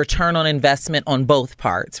almost like a return on investment on both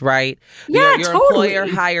parts, right? Yeah, your totally.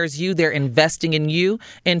 employer hires you, they're investing in you.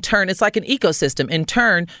 In turn, it's like an ecosystem. In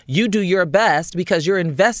turn, you do your best because you're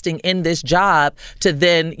investing in this job to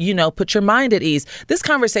then, put your mind at ease. This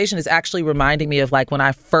conversation is actually reminding me of like when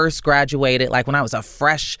I first graduated, like when I was a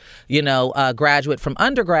fresh, graduate from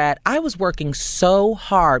undergrad. I was working so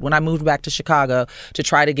hard when I moved back to Chicago to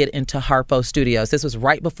try to get into Harpo Studios. This was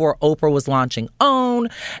right before Oprah was launching OWN.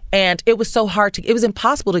 And it was so hard it was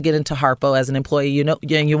impossible to get into Harpo as an employee. You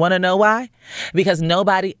want to know why? Because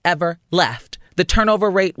nobody ever left. The turnover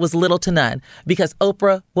rate was little to none because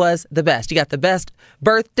Oprah was the best. You got the best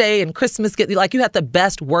birthday and Christmas gift. Like, you had the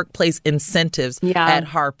best workplace incentives at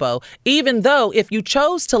Harpo. Even though if you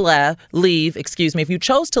chose to leave,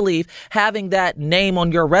 having that name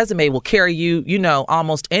on your resume will carry you,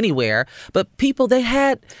 almost anywhere. But people,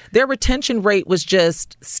 their retention rate was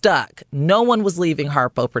just stuck. No one was leaving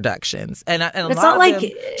Harpo Productions. And a it's lot not of like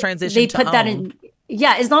them transitioned they to put that OWN. in.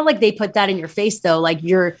 Yeah, it's not like they put that in your face, though. Like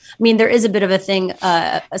there is a bit of a thing,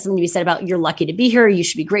 something to be said about you're lucky to be here. You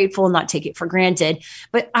should be grateful and not take it for granted.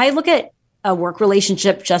 But I look at a work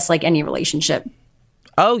relationship just like any relationship.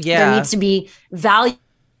 Oh, yeah. There needs to be value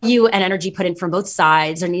and energy put in from both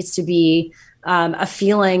sides. There needs to be a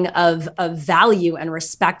feeling of value and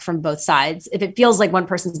respect from both sides. If it feels like one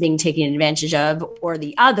person's being taken advantage of or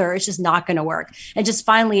the other, it's just not going to work. And just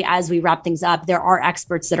finally, as we wrap things up, there are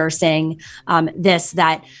experts that are saying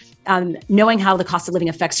that knowing how the cost of living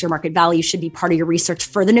affects your market value should be part of your research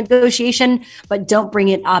for the negotiation, but don't bring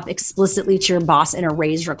it up explicitly to your boss in a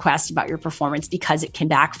raise request about your performance because it can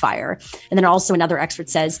backfire. And then also another expert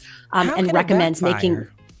says and recommends making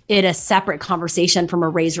it a separate conversation from a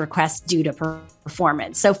raise request due to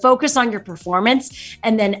performance. So focus on your performance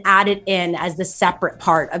and then add it in as the separate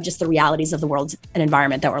part of just the realities of the world and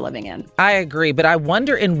environment that we're living in. I agree, but I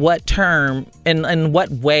wonder in what term, in what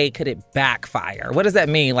way could it backfire? What does that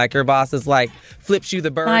mean? Like your boss is like flips you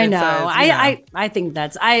the bird. I know. Says, I think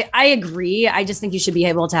I agree. I just think you should be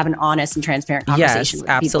able to have an honest and transparent conversation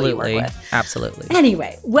with people you work with. Absolutely.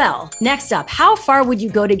 Anyway, well, next up, how far would you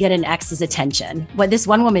go to get an ex's attention? What this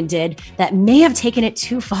one woman did that may have taken it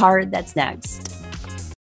too far. That's next.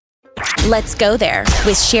 Let's go there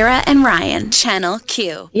with Shira and Ryan, Channel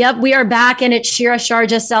Q. Yep, we are back, and it's Shira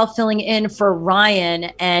Sharjah filling in for Ryan.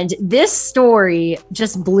 And this story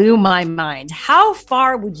just blew my mind. How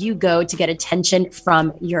far would you go to get attention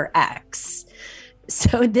from your ex?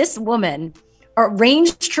 So this woman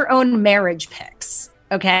arranged her own marriage pics.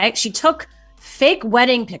 Okay, she took fake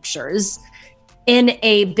wedding pictures in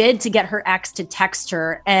a bid to get her ex to text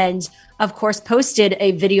her, and of course posted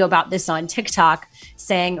a video about this on TikTok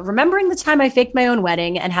saying, remembering the time I faked my own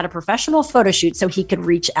wedding and had a professional photo shoot so he could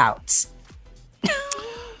reach out.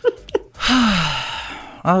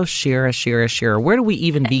 Oh, Shira. Where do we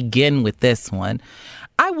even begin with this one?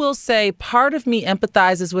 I will say part of me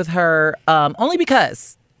empathizes with her only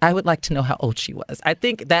because I would like to know how old she was. I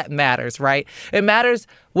think that matters, right? It matters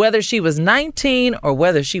whether she was 19 or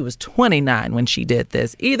whether she was 29 when she did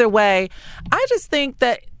this. Either way, I just think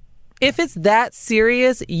that if it's that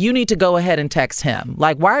serious, you need to go ahead and text him.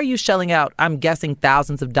 Like, why are you shelling out, I'm guessing,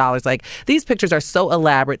 thousands of dollars? Like, these pictures are so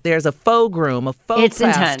elaborate. There's a faux groom, a faux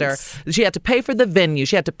pastor. Intense. She had to pay for the venue.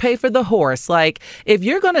 She had to pay for the horse. Like, if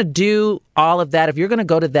you're going to do all of that, if you're going to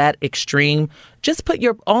go to that extreme, just put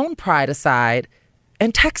your own pride aside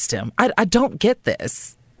and text him. I don't get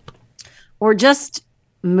this. Or just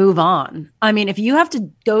move on. I mean, if you have to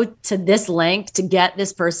go to this length to get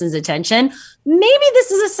this person's attention, maybe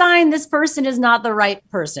this is a sign this person is not the right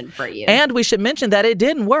person for you. And we should mention that it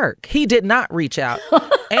didn't work. He did not reach out.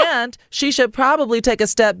 And she should probably take a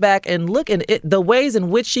step back and look at the ways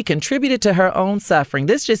in which she contributed to her own suffering.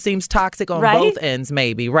 This just seems toxic on both ends,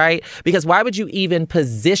 maybe, right? Because why would you even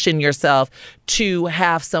position yourself to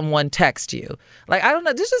have someone text you? Like, I don't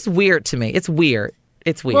know. This is weird to me. It's weird.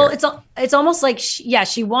 It's weird. Well, it's almost like,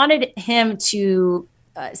 she wanted him to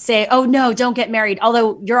say, oh, no, don't get married.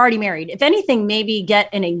 Although you're already married. If anything, maybe get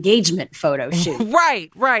an engagement photo shoot. Right.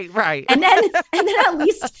 And then at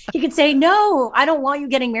least he could say, no, I don't want you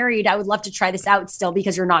getting married. I would love to try this out still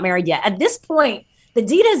because you're not married yet. At this point, the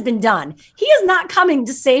deed has been done. He is not coming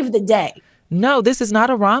to save the day. No, this is not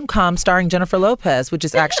a rom-com starring Jennifer Lopez, which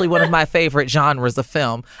is actually one of my favorite genres of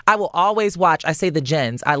film. I will always watch, I say the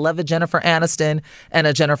Jens. I love a Jennifer Aniston and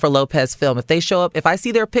a Jennifer Lopez film. If they show up, if I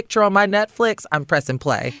see their picture on my Netflix, I'm pressing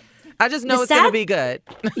play. I just know it's going to be good.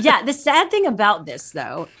 Yeah. The sad thing about this,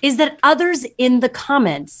 though, is that others in the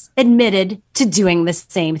comments admitted to doing the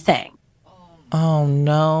same thing. Oh,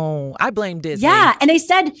 no. I blame Disney. Yeah. And they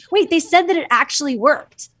said that it actually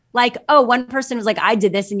worked. Like, oh, one person was like, I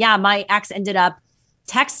did this. And yeah, my ex ended up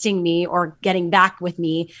texting me or getting back with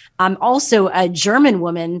me. Also, a German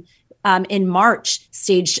woman in March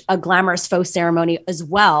staged a glamorous faux ceremony as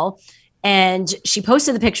well. And she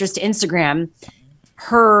posted the pictures to Instagram.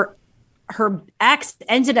 Her ex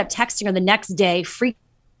ended up texting her the next day, freaked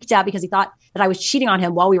out because he thought that I was cheating on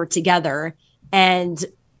him while we were together, and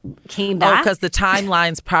came back. Oh, because the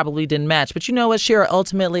timelines probably didn't match. But you know what, Shira?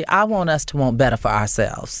 Ultimately, I want us to want better for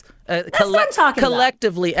ourselves. That's what I'm talking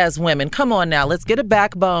collectively about. As women. Come on now. Let's get a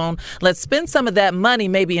backbone. Let's spend some of that money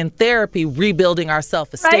maybe in therapy, rebuilding our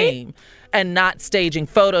self-esteem. Right? And not staging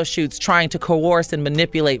photo shoots trying to coerce and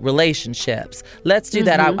manipulate relationships. Let's do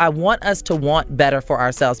that. I want us to want better for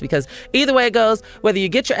ourselves, because either way it goes, whether you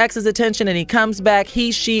get your ex's attention and he comes back,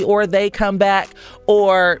 he, she, or they come back,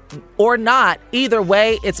 or not, either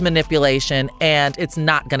way, it's manipulation and it's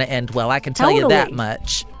not going to end well. I can tell you that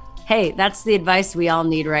much. Hey, that's the advice we all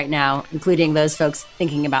need right now, including those folks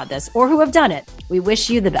thinking about this or who have done it. We wish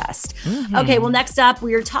you the best. Okay, well, next up,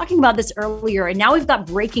 we were talking about this earlier, and now we've got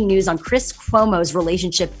breaking news on Chris Cuomo's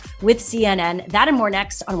relationship with CNN. That and more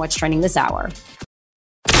next on What's Trending This Hour.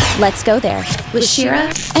 Let's go there with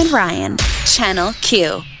Shira and Ryan, Channel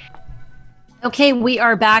Q. Okay, we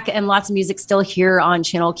are back, and lots of music still here on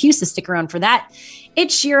Channel Q, so stick around for that.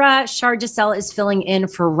 It's Shira. Shar Giselle is filling in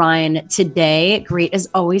for Ryan today. Great as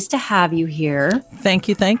always to have you here. Thank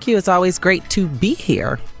you. It's always great to be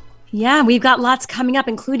here. Yeah, we've got lots coming up,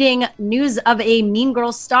 including news of a Mean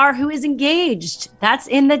Girls star who is engaged. That's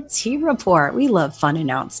in the T Report. We love fun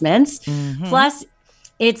announcements. Plus,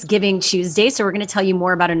 it's Giving Tuesday, so we're going to tell you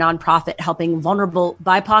more about a nonprofit helping vulnerable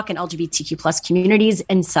BIPOC and LGBTQ plus communities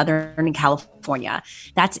in Southern California.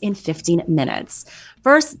 That's in 15 minutes.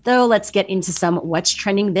 First, though, let's get into some What's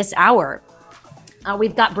Trending This Hour.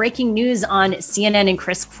 We've got breaking news on CNN and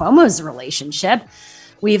Chris Cuomo's relationship.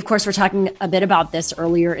 We, of course, were talking a bit about this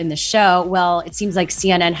earlier in the show. Well, it seems like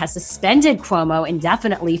CNN has suspended Cuomo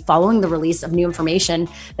indefinitely following the release of new information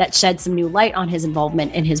that shed some new light on his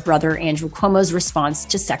involvement in his brother Andrew Cuomo's response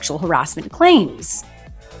to sexual harassment claims.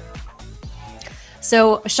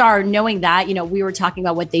 So, Shar, knowing that, we were talking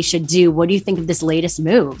about what they should do. What do you think of this latest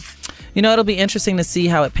move? It'll be interesting to see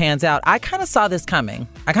how it pans out. I kind of saw this coming.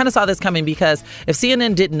 Because if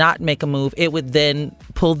CNN did not make a move, it would then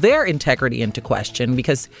pull their integrity into question,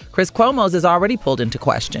 because Chris Cuomo's is already pulled into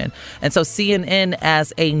question. And so CNN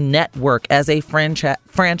as a network, as a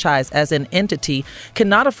franchise, as an entity,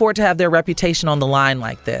 cannot afford to have their reputation on the line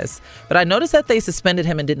like this. But I noticed that they suspended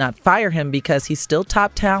him and did not fire him because he's still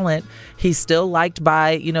top talent. He's still liked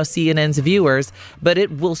by, CNN's viewers. But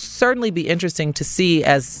it will certainly be interesting to see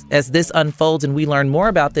as this unfolds and we learn more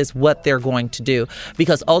about this, what they're going to do.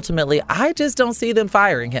 Because ultimately, I just don't see them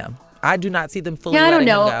firing him. I do not see them fully letting him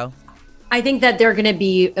go. I think that they're going to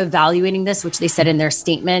be evaluating this, which they said in their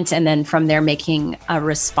statement, and then from there making a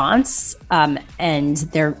response and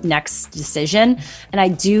their next decision. And I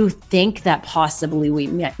do think that possibly we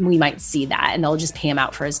might see that, and they'll just pay him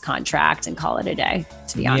out for his contract and call it a day,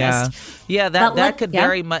 to be honest. Yeah, that could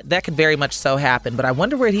very much so happen. But I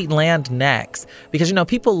wonder where he'd land next, because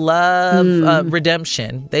people love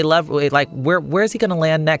redemption. They love where's he going to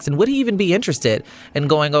land next, and would he even be interested in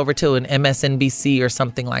going over to an MSNBC or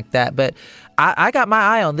something like that? But I got my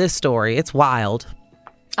eye on this story. It's wild.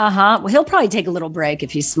 Well, he'll probably take a little break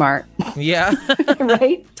if he's smart. Yeah.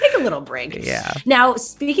 Right? Take a little break. Yeah. Now,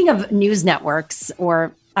 speaking of news networks,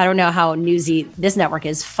 or I don't know how newsy this network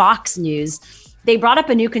is, Fox News, they brought up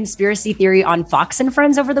a new conspiracy theory on Fox and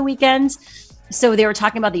Friends over the weekend. So they were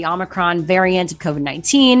talking about the Omicron variant of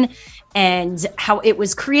COVID-19 and how it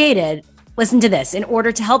was created. Listen to this: in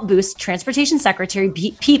order to help boost Transportation Secretary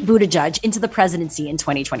Pete Buttigieg into the presidency in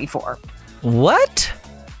 2024. What?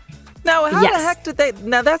 Now, how the heck did they?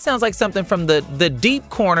 Now, that sounds like something from the deep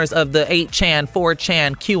corners of the 8chan,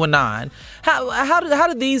 4chan, QAnon. How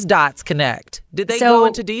did these dots connect? Did they go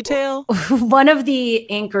into detail? One of the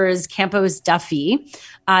anchors, Campos Duffy,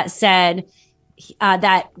 said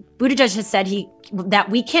that Buttigieg has said that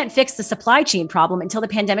we can't fix the supply chain problem until the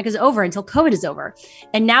pandemic is over, until COVID is over.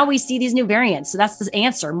 And now we see these new variants. So that's the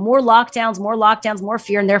answer. More lockdowns, more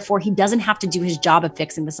fear. And therefore, he doesn't have to do his job of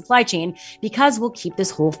fixing the supply chain because we'll keep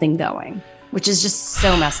this whole thing going, which is just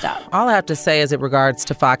so messed up. All I have to say as it regards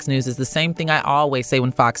to Fox News is the same thing I always say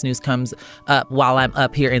when Fox News comes up while I'm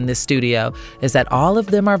up here in this studio, is that all of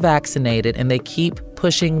them are vaccinated and they keep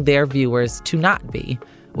pushing their viewers to not be,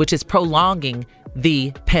 which is prolonging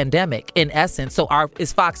the pandemic, in essence. So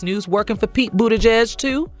is Fox News working for Pete Buttigieg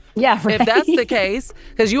too? Yeah, right. If that's the case,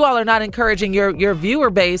 because you all are not encouraging your viewer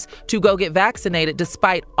base to go get vaccinated,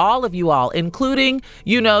 despite all of you all, including,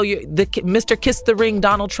 the Mr. Kiss the Ring,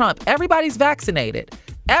 Donald Trump. Everybody's vaccinated.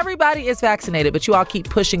 Everybody is vaccinated, but you all keep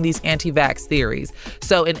pushing these anti-vax theories.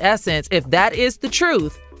 So in essence, if that is the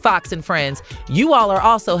truth, Fox and friends, you all are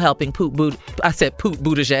also helping Pete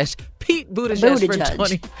Buttigieg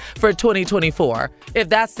for 2024. If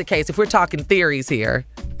that's the case, if we're talking theories here.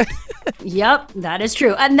 Yep, that is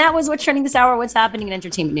true. And that was what's trending this hour. What's happening in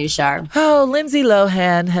entertainment news, Shar? Oh, Lindsay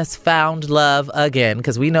Lohan has found love again,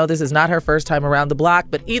 because we know this is not her first time around the block.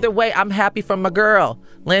 But either way, I'm happy for my girl.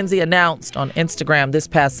 Lindsay announced on Instagram this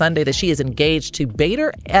past Sunday that she is engaged to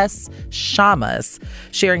Bader S. Shamas,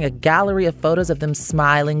 sharing a gallery of photos of them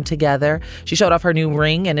smiling together. She showed off her new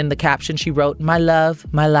ring, and in the caption, she wrote, "My love,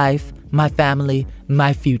 my life, my family,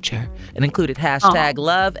 my future," and included hashtag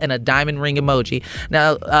love and a diamond ring emoji.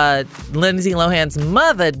 Now, Lindsay Lohan's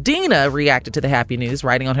mother, Dina, reacted to the happy news,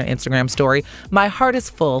 writing on her Instagram story, "My heart is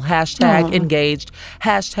full, hashtag engaged,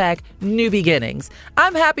 hashtag new beginnings."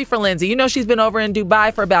 I'm happy for Lindsay. You know, she's been over in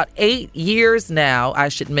Dubai for about 8 years now, I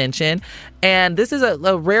should mention. And this is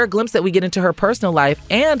a rare glimpse that we get into her personal life,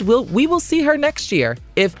 and we will see her next year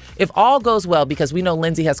if all goes well, because we know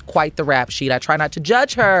Lindsay has quite the rap sheet. I try not to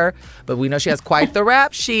judge her, but we know she has quite the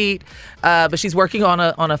rap sheet. But she's working on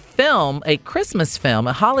a film, a Christmas film,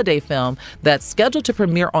 a holiday film that's scheduled to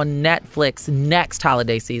premiere on Netflix next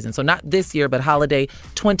holiday season. So not this year, but holiday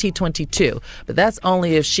 2022. But that's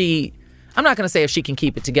only if I'm not going to say if she can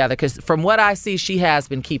keep it together, because from what I see, she has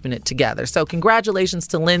been keeping it together. So congratulations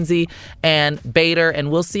to Lindsay and Bader, and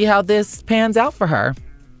we'll see how this pans out for her.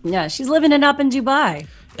 Yeah, she's living it up in Dubai.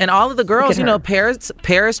 And all of the girls,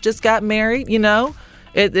 Paris just got married,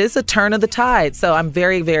 It's a turn of the tide. So I'm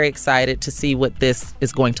very, very excited to see what this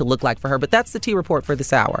is going to look like for her. But that's the T Report for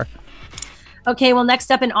this hour. Okay, well,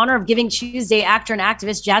 next up, in honor of Giving Tuesday, actor and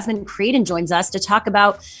activist Jasmine Creighton joins us to talk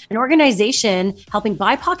about an organization helping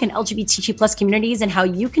BIPOC and LGBTQ plus communities and how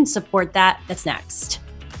you can support that. That's next.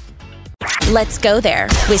 Let's go there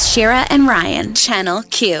with Shira and Ryan, Channel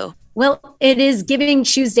Q. Well, it is Giving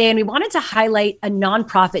Tuesday, and we wanted to highlight a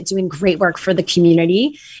nonprofit doing great work for the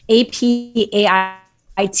community, APAIT,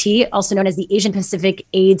 also known as the Asian Pacific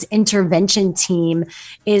AIDS Intervention Team,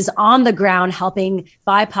 is on the ground helping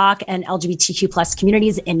BIPOC and LGBTQ plus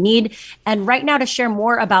communities in need. And right now, to share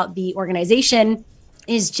more about the organization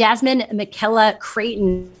is Jasmine Michaela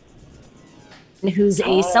Creighton, who's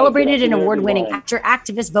a celebrated and award-winning actor,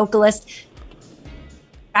 activist, vocalist,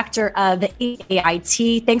 director of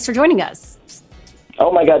APAIT. Thanks for joining us.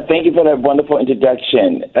 Oh my God, thank you for that wonderful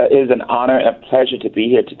introduction. It is an honor and a pleasure to be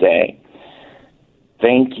here today.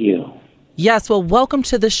 Thank you. Yes, well, welcome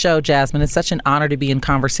to the show, Jasmine. It's such an honor to be in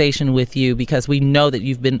conversation with you, because we know that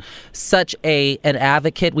you've been such an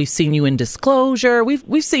advocate. We've seen you in Disclosure.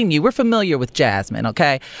 We've seen you. We're familiar with Jasmine.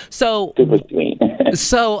 Okay, so super sweet.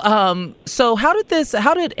 so how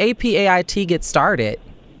did APAIT get started?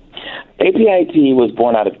 APAIT was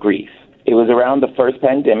born out of grief. It was around the first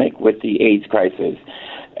pandemic with the AIDS crisis,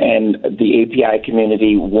 and the API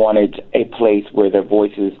community wanted a place where their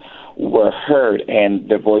voices were heard and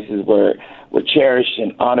their voices were cherished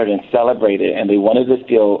and honored and celebrated, and they wanted to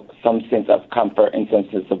feel some sense of comfort and some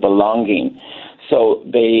sense of belonging. So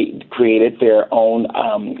they created their own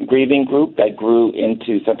grieving group that grew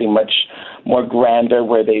into something much more grander,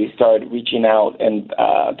 where they started reaching out and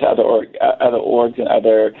to other orgs and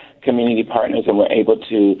other community partners, and were able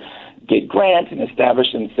to get grants and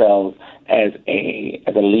establish themselves as a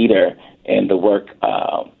leader in the work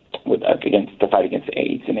against the fight against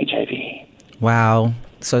AIDS and HIV. Wow.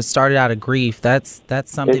 So it started out of grief. That's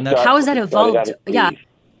something that. How has that evolved? Yeah.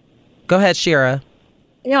 Go ahead, Shira.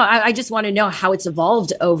 I just want to know how it's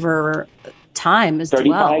evolved over time as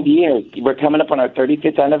 35 years. We're coming up on our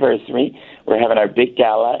 35th anniversary. We're having our big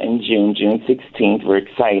gala in June 16th. We're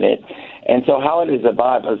excited. And so how it has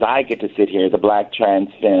evolved is I get to sit here as a Black trans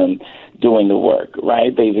femme doing the work,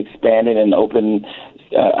 right? They've expanded and opened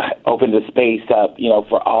the space up,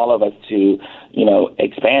 for all of us to,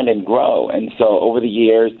 expand and grow. And so over the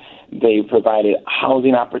years, they've provided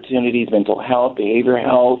housing opportunities, mental health, behavioral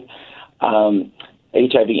health,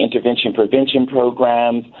 HIV intervention prevention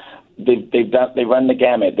programs. They run the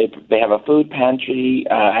gamut. They have a food pantry.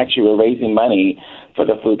 Actually, we're raising money for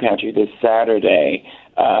the food pantry this Saturday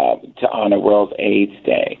to honor World AIDS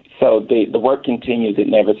Day. So the work continues. It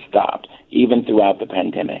never stopped, even throughout the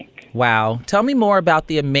pandemic. Wow. Tell me more about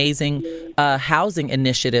the amazing housing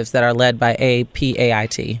initiatives that are led by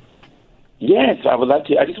APAIT. Yes, I would love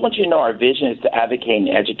to. I just want you to know our vision is to advocate and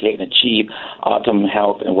educate and achieve optimum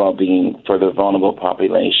health and well-being for the vulnerable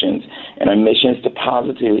populations. And our mission is to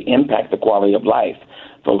positively impact the quality of life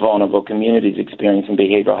for vulnerable communities experiencing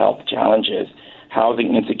behavioral health challenges,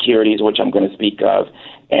 housing insecurities, which I'm going to speak of,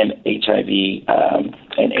 and HIV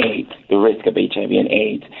and AIDS, the risk of HIV and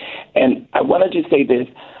AIDS. And I wanted to say this.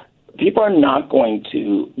 People are not going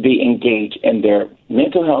to be engaged in their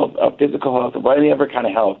mental health or physical health or whatever kind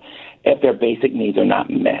of health if their basic needs are not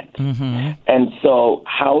met. Mm-hmm. And so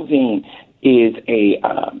housing is a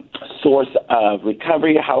source of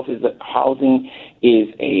recovery. Housing is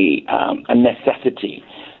a necessity.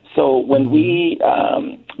 So when we,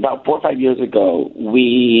 about 4 or 5 years ago,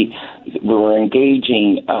 we were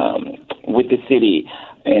engaging with the city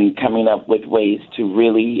and coming up with ways to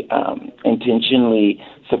really intentionally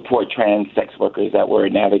support trans sex workers that were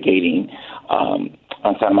navigating on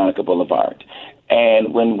Santa Monica Boulevard.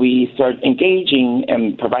 And when we started engaging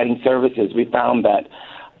and providing services, we found that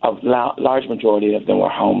a large majority of them were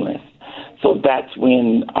homeless. So that's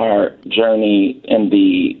when our journey in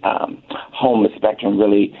the homeless spectrum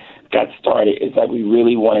really got started, is that we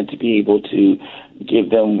really wanted to be able to give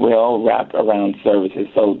them well-wrapped around services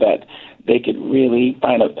so that they could really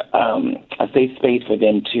find a safe space for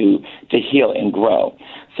them to heal and grow.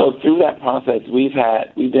 So through that process, we've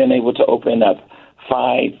been able to open up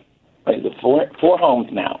four homes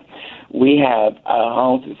now. We have a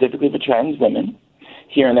home specifically for trans women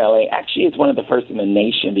here in LA. Actually, it's one of the first in the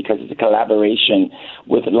nation because it's a collaboration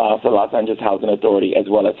with the Los Angeles Housing Authority as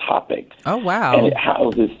well as HOPIC. Oh, wow. And it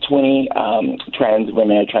houses 20 trans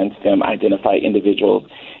women or trans femme identified individuals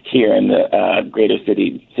here in the greater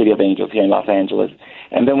city of Angels here in Los Angeles.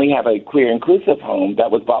 And then we have a queer inclusive home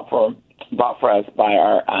that was bought for us by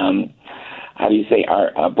our,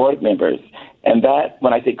 our board members. And that,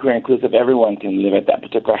 when I say queer inclusive, everyone can live at that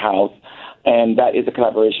particular house. And that is a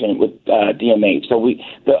collaboration with DMH. So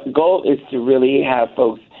the goal is to really have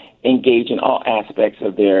folks engage in all aspects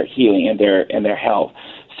of their healing and their health.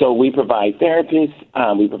 So we provide therapists,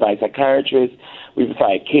 we provide psychiatrists, we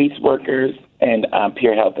provide caseworkers, and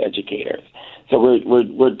peer health educators. So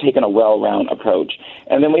we're taking a well-rounded approach.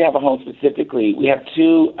 And then we have a home specifically. We have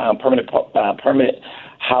two permanent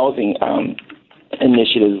housing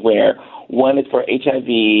initiatives where one is for HIV,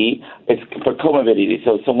 it's for comorbidity,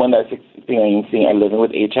 so someone that's experiencing or living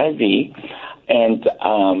with HIV and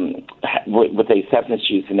with a substance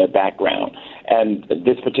use in their background. And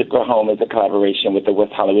this particular home is a collaboration with the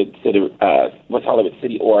West Hollywood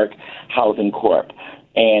City Org Housing Corp.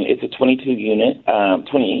 And it's a 22-unit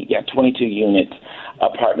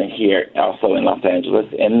apartment here also in Los Angeles.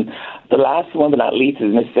 And the last one but not least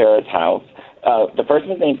is Miss Sarah's house. The first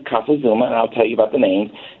one's named Casa Zuma, and I'll tell you about the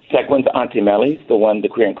names. Second one's Auntie Melly's, the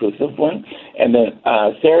queer inclusive one. And then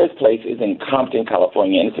Sarah's place is in Compton,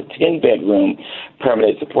 California, and it's a 10-bedroom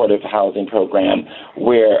permanent supportive housing program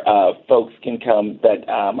where folks can come that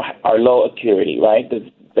are low acuity, right?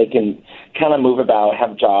 They can kind of move about,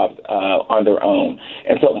 have jobs on their own.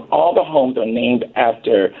 And so all the homes are named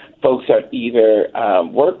after folks that either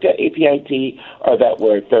worked at APIT or that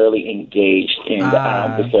were thoroughly engaged in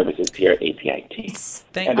the services here at APIT.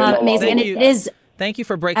 Amazing. Thank you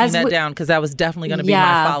for breaking that down, because that was definitely going to be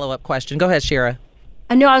my follow-up question. Go ahead, Shira.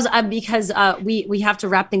 I know because we have to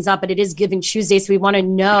wrap things up, but it is Giving Tuesday, so we want to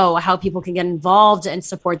know how people can get involved and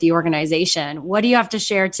support the organization. What do you have to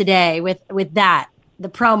share today with that, the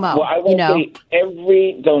promo? Well, I will say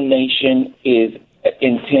every donation is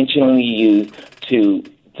intentionally used to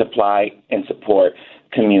supply and support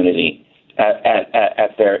community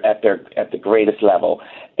at the greatest level.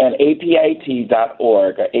 And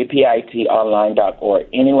APIT.org or APITonline.org,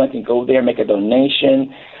 anyone can go there, make a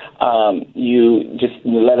donation. You just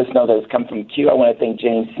let us know that it's come from Q. I want to thank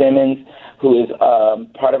James Simmons, who is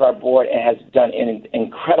part of our board and has done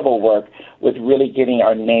incredible work with really getting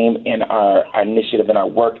our name and our initiative and our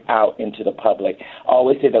work out into the public. I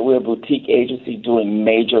always say that we're a boutique agency doing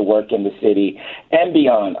major work in the city and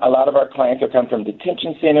beyond. A lot of our clients are coming from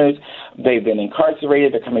detention centers. They've been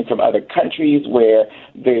incarcerated. They're coming from other countries where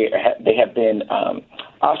they have been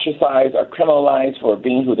ostracized or criminalized for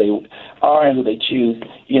being who they are and who they choose,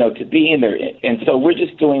 to be in there. And so we're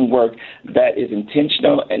just doing work that is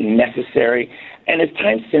intentional and necessary, and it's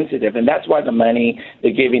time sensitive. And that's why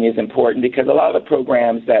the giving is important, because a lot of the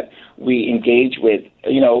programs that we engage with,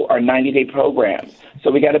 are 90-day programs.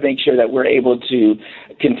 So we got to make sure that we're able to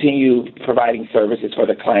continue providing services for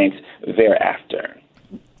the clients thereafter.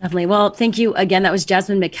 Definitely. Well, thank you again. That was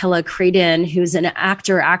Jasmine McKella Creighton, who's an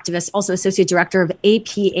activist, also Associate Director of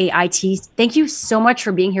APAIT. Thank you so much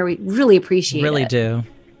for being here. We really appreciate it. Really do.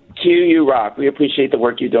 Q, you rock. We appreciate the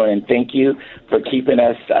work you're doing, and thank you for keeping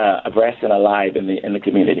us abreast and alive in the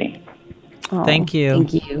community. Oh, thank you.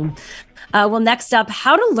 Thank you. Well, next up,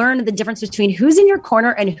 how to learn the difference between who's in your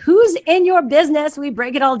corner and who's in your business. We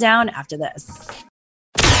break it all down after this.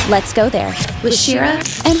 Let's go there with Shira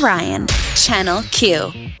and Ryan, Channel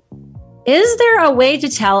Q. Is there a way to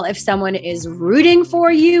tell if someone is rooting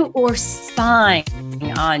for you or spying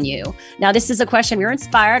on you? Now, this is a question. You're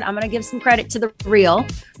inspired. I'm going to give some credit to The Real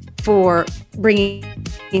for bringing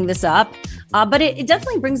this up. But it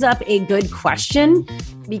definitely brings up a good question,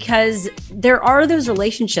 because there are those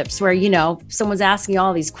relationships where, someone's asking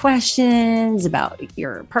all these questions about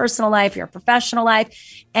your personal life, your professional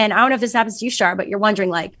life. And I don't know if this happens to you, Shar, but you're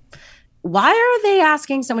wondering, why are they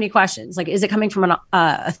asking so many questions? Is it coming from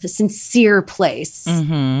a sincere place?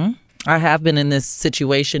 Mm-hmm. I have been in this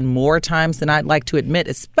situation more times than I'd like to admit,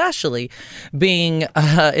 especially being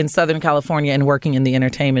in Southern California and working in the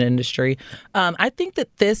entertainment industry. I think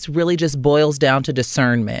that this really just boils down to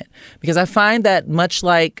discernment, because I find that much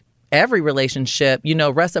like every relationship,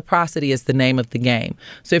 reciprocity is the name of the game.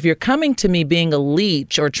 So if you're coming to me being a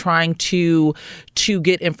leech or trying to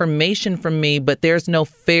get information from me, but there's no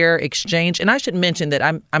fair exchange, and I should mention that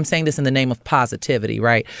I'm saying this in the name of positivity,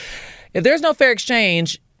 right? If there's no fair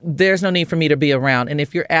exchange, there's no need for me to be around. And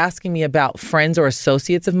if you're asking me about friends or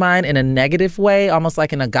associates of mine in a negative way, almost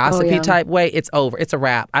like in a gossipy type way, it's over. It's a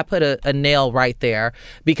wrap. I put a nail right there,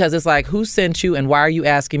 because it's like, who sent you and why are you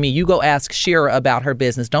asking me? You go ask Shira about her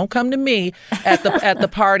business. Don't come to me at the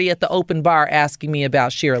party at the open bar asking me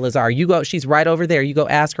about Shira Lazar. You go. She's right over there. You go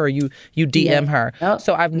ask her. Or you DM her. Oh,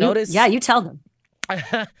 so I've noticed. You tell them.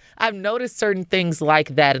 I've noticed certain things like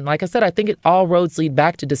that. And like I said, I think all roads lead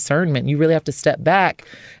back to discernment. You really have to step back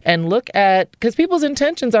and look at, because people's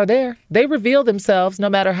intentions are there. They reveal themselves no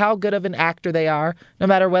matter how good of an actor they are, no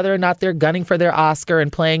matter whether or not they're gunning for their Oscar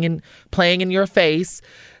and playing in your face.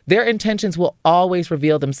 Their intentions will always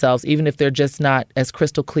reveal themselves, even if they're just not as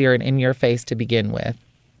crystal clear and in your face to begin with.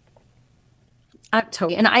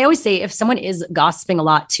 Totally. And I always say, if someone is gossiping a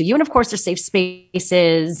lot to you, and of course there's safe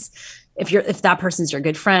spaces, if that person's your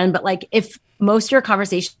good friend, but if most of your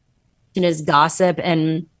conversation is gossip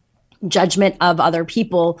and judgment of other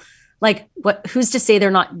people, who's to say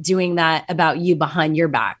they're not doing that about you behind your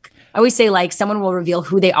back? I always say, someone will reveal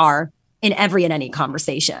who they are in every and any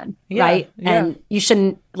conversation, right? Yeah. And you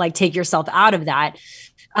shouldn't take yourself out of that.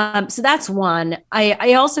 So that's one.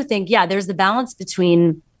 I also think, there's the balance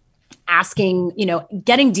between asking,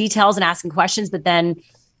 getting details and asking questions, but then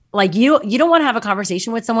you don't want to have a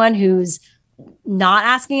conversation with someone who's not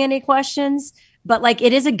asking any questions, but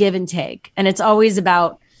it is a give and take. And it's always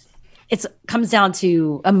about, it comes down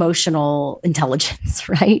to emotional intelligence,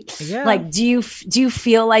 right? Yeah. Do you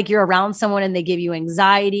feel like you're around someone and they give you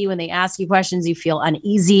anxiety when they ask you questions, you feel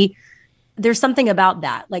uneasy? There's something about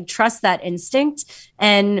that, trust that instinct,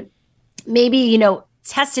 and maybe,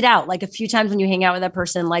 test it out. A few times when you hang out with that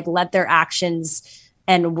person, let their actions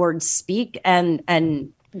and words speak and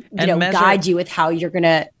measure, guide you with how you're going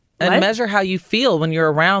to. And measure how you feel when you're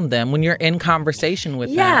around them, when you're in conversation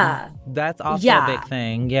with them. That's also a big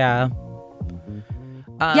thing. Yeah.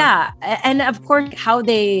 And of course, how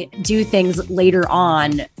they do things later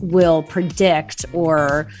on will predict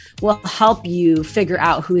or will help you figure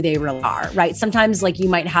out who they really are, right? Sometimes you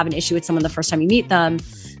might have an issue with someone the first time you meet them.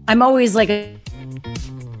 I'm always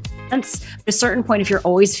at a certain point, if you're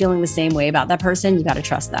always feeling the same way about that person, you got to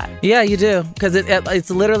trust that. Yeah, you do. Because it's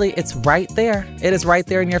literally, it's right there. It is right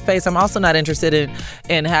there in your face. I'm also not interested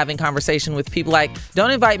in having conversation with people.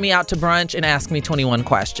 Don't invite me out to brunch and ask me 21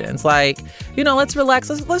 questions. Let's relax.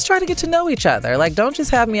 Let's try to get to know each other. Don't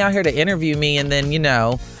just have me out here to interview me and then,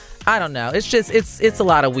 I don't know. It's just, it's a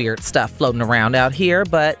lot of weird stuff floating around out here.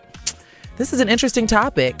 But this is an interesting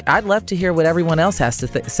topic. I'd love to hear what everyone else has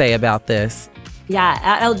to say about this. Yeah,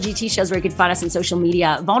 at LGT shows, where you can find us on social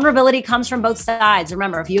media. Vulnerability comes from both sides.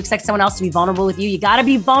 Remember, if you expect someone else to be vulnerable with you, you got to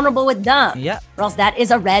be vulnerable with them. Yep. Or else that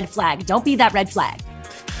is a red flag. Don't be that red flag.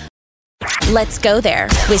 Let's go there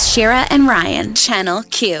with Shira and Ryan, Channel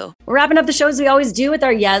Q. We're wrapping up the show as we always do with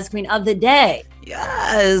our Yes Queen of the Day.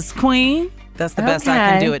 Yes, Queen. That's the best I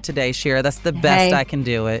can do it today, Shira. That's the best I can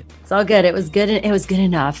do it. It's all good. It was good. It was good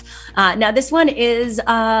enough. Now, this one is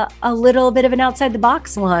a little bit of an outside the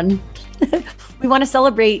box one. We want to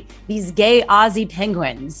celebrate these gay Aussie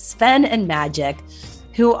penguins, Sven and Magic,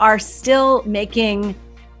 who are still making,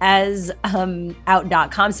 as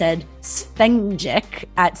Out.com said, Svengic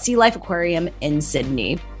at Sea Life Aquarium in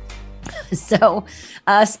Sydney. So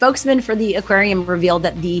a spokesman for the aquarium revealed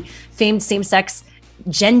that the famed same-sex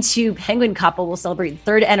Gen 2 penguin couple will celebrate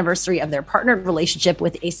the 3rd anniversary of their partnered relationship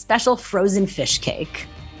with a special frozen fish cake.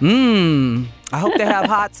 I hope they have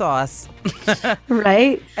hot sauce.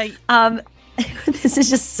 Right? This is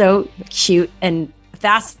just so cute and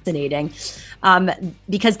fascinating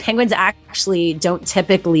because penguins actually don't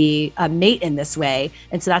typically mate in this way.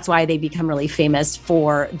 And so that's why they become really famous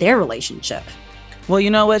for their relationship. Well,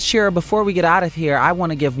 you know what, Shira, before we get out of here, I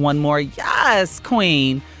want to give one more yes,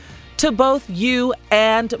 queen, to both you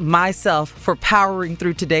and myself for powering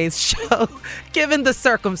through today's show, given the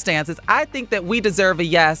circumstances. I think that we deserve a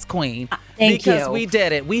yes, queen. Thank you. Because we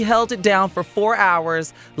did it. We held it down for 4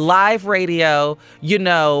 hours, live radio,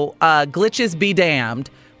 glitches be damned.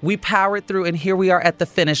 We powered through, and here we are at the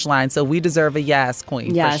finish line. So we deserve a yes,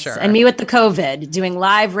 queen, for sure. And me with the COVID, doing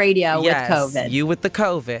live radio with COVID. Yes, you with the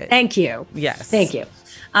COVID. Thank you. Yes. Thank you.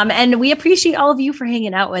 And we appreciate all of you for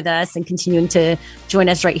hanging out with us and continuing to join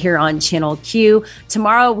us right here on Channel Q.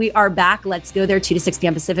 Tomorrow we are back. Let's go there 2 to 6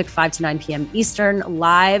 p.m. Pacific, 5 to 9 p.m. Eastern,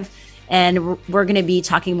 live. And we're going to be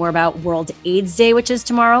talking more about World AIDS Day, which is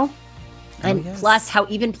tomorrow. And plus how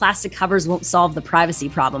even plastic covers won't solve the privacy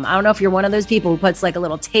problem. I don't know if you're one of those people who puts like a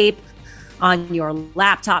little tape on your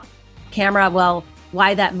laptop camera. Well,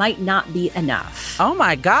 why that might not be enough. Oh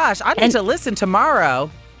my gosh. I need to listen tomorrow.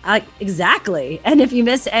 Exactly. And if you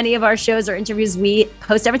miss any of our shows or interviews, we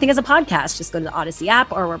post everything as a podcast. Just go to the Odyssey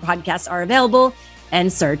app or where podcasts are available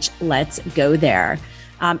and search Let's Go There.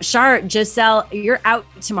 Shar, Giselle, you're out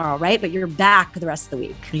tomorrow, right? But you're back the rest of the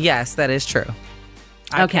week. Yes, that is true.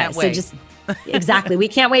 I can't wait. So exactly. We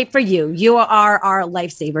can't wait for you. You are our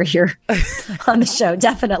lifesaver here on the show.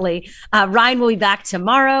 Definitely. Ryan will be back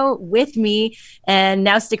tomorrow with me. And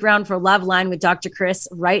now stick around for Love Line with Dr. Chris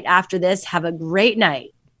right after this. Have a great night.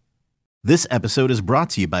 This episode is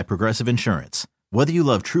brought to you by Progressive Insurance. Whether you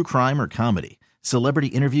love true crime or comedy, celebrity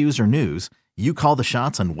interviews or news, you call the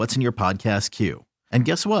shots on what's in your podcast queue. And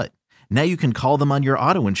guess what? Now you can call them on your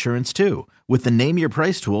auto insurance too with the Name Your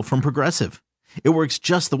Price tool from Progressive. It works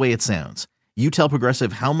just the way it sounds. You tell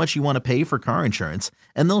Progressive how much you want to pay for car insurance,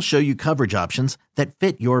 and they'll show you coverage options that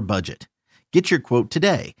fit your budget. Get your quote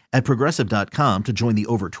today at Progressive.com to join the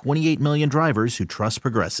over 28 million drivers who trust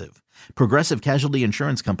Progressive. Progressive Casualty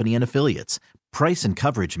Insurance Company and Affiliates. Price and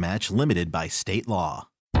coverage match limited by state law.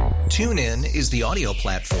 TuneIn is the audio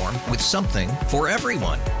platform with something for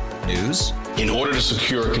everyone. News. In order to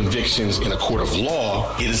secure convictions in a court of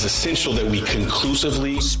law, it is essential that we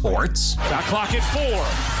conclusively. Sports. Shot clock at 4.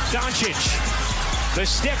 Doncic. The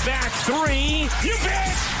step back 3. You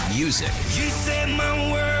bet. Music. You set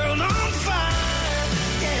my world on fire.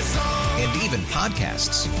 Yes, and even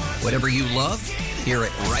podcasts. Whatever you love, hear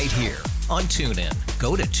it right here on TuneIn.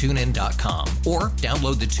 Go to TuneIn.com or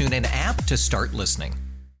download the TuneIn app to start listening.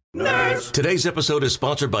 Nerds. Today's episode is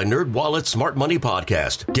sponsored by NerdWallet's Smart Money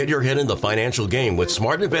Podcast. Get your head in the financial game with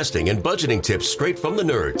smart investing and budgeting tips straight from the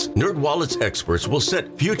nerds. NerdWallet's experts will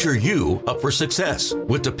set future you up for success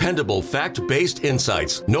with dependable, fact-based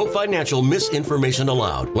insights. No financial misinformation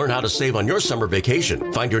allowed. Learn how to save on your summer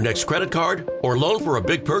vacation, find your next credit card, or loan for a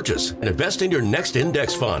big purchase, and invest in your next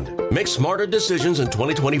index fund. Make smarter decisions in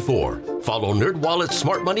 2024. Follow NerdWallet's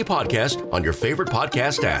Smart Money Podcast on your favorite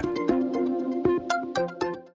podcast app.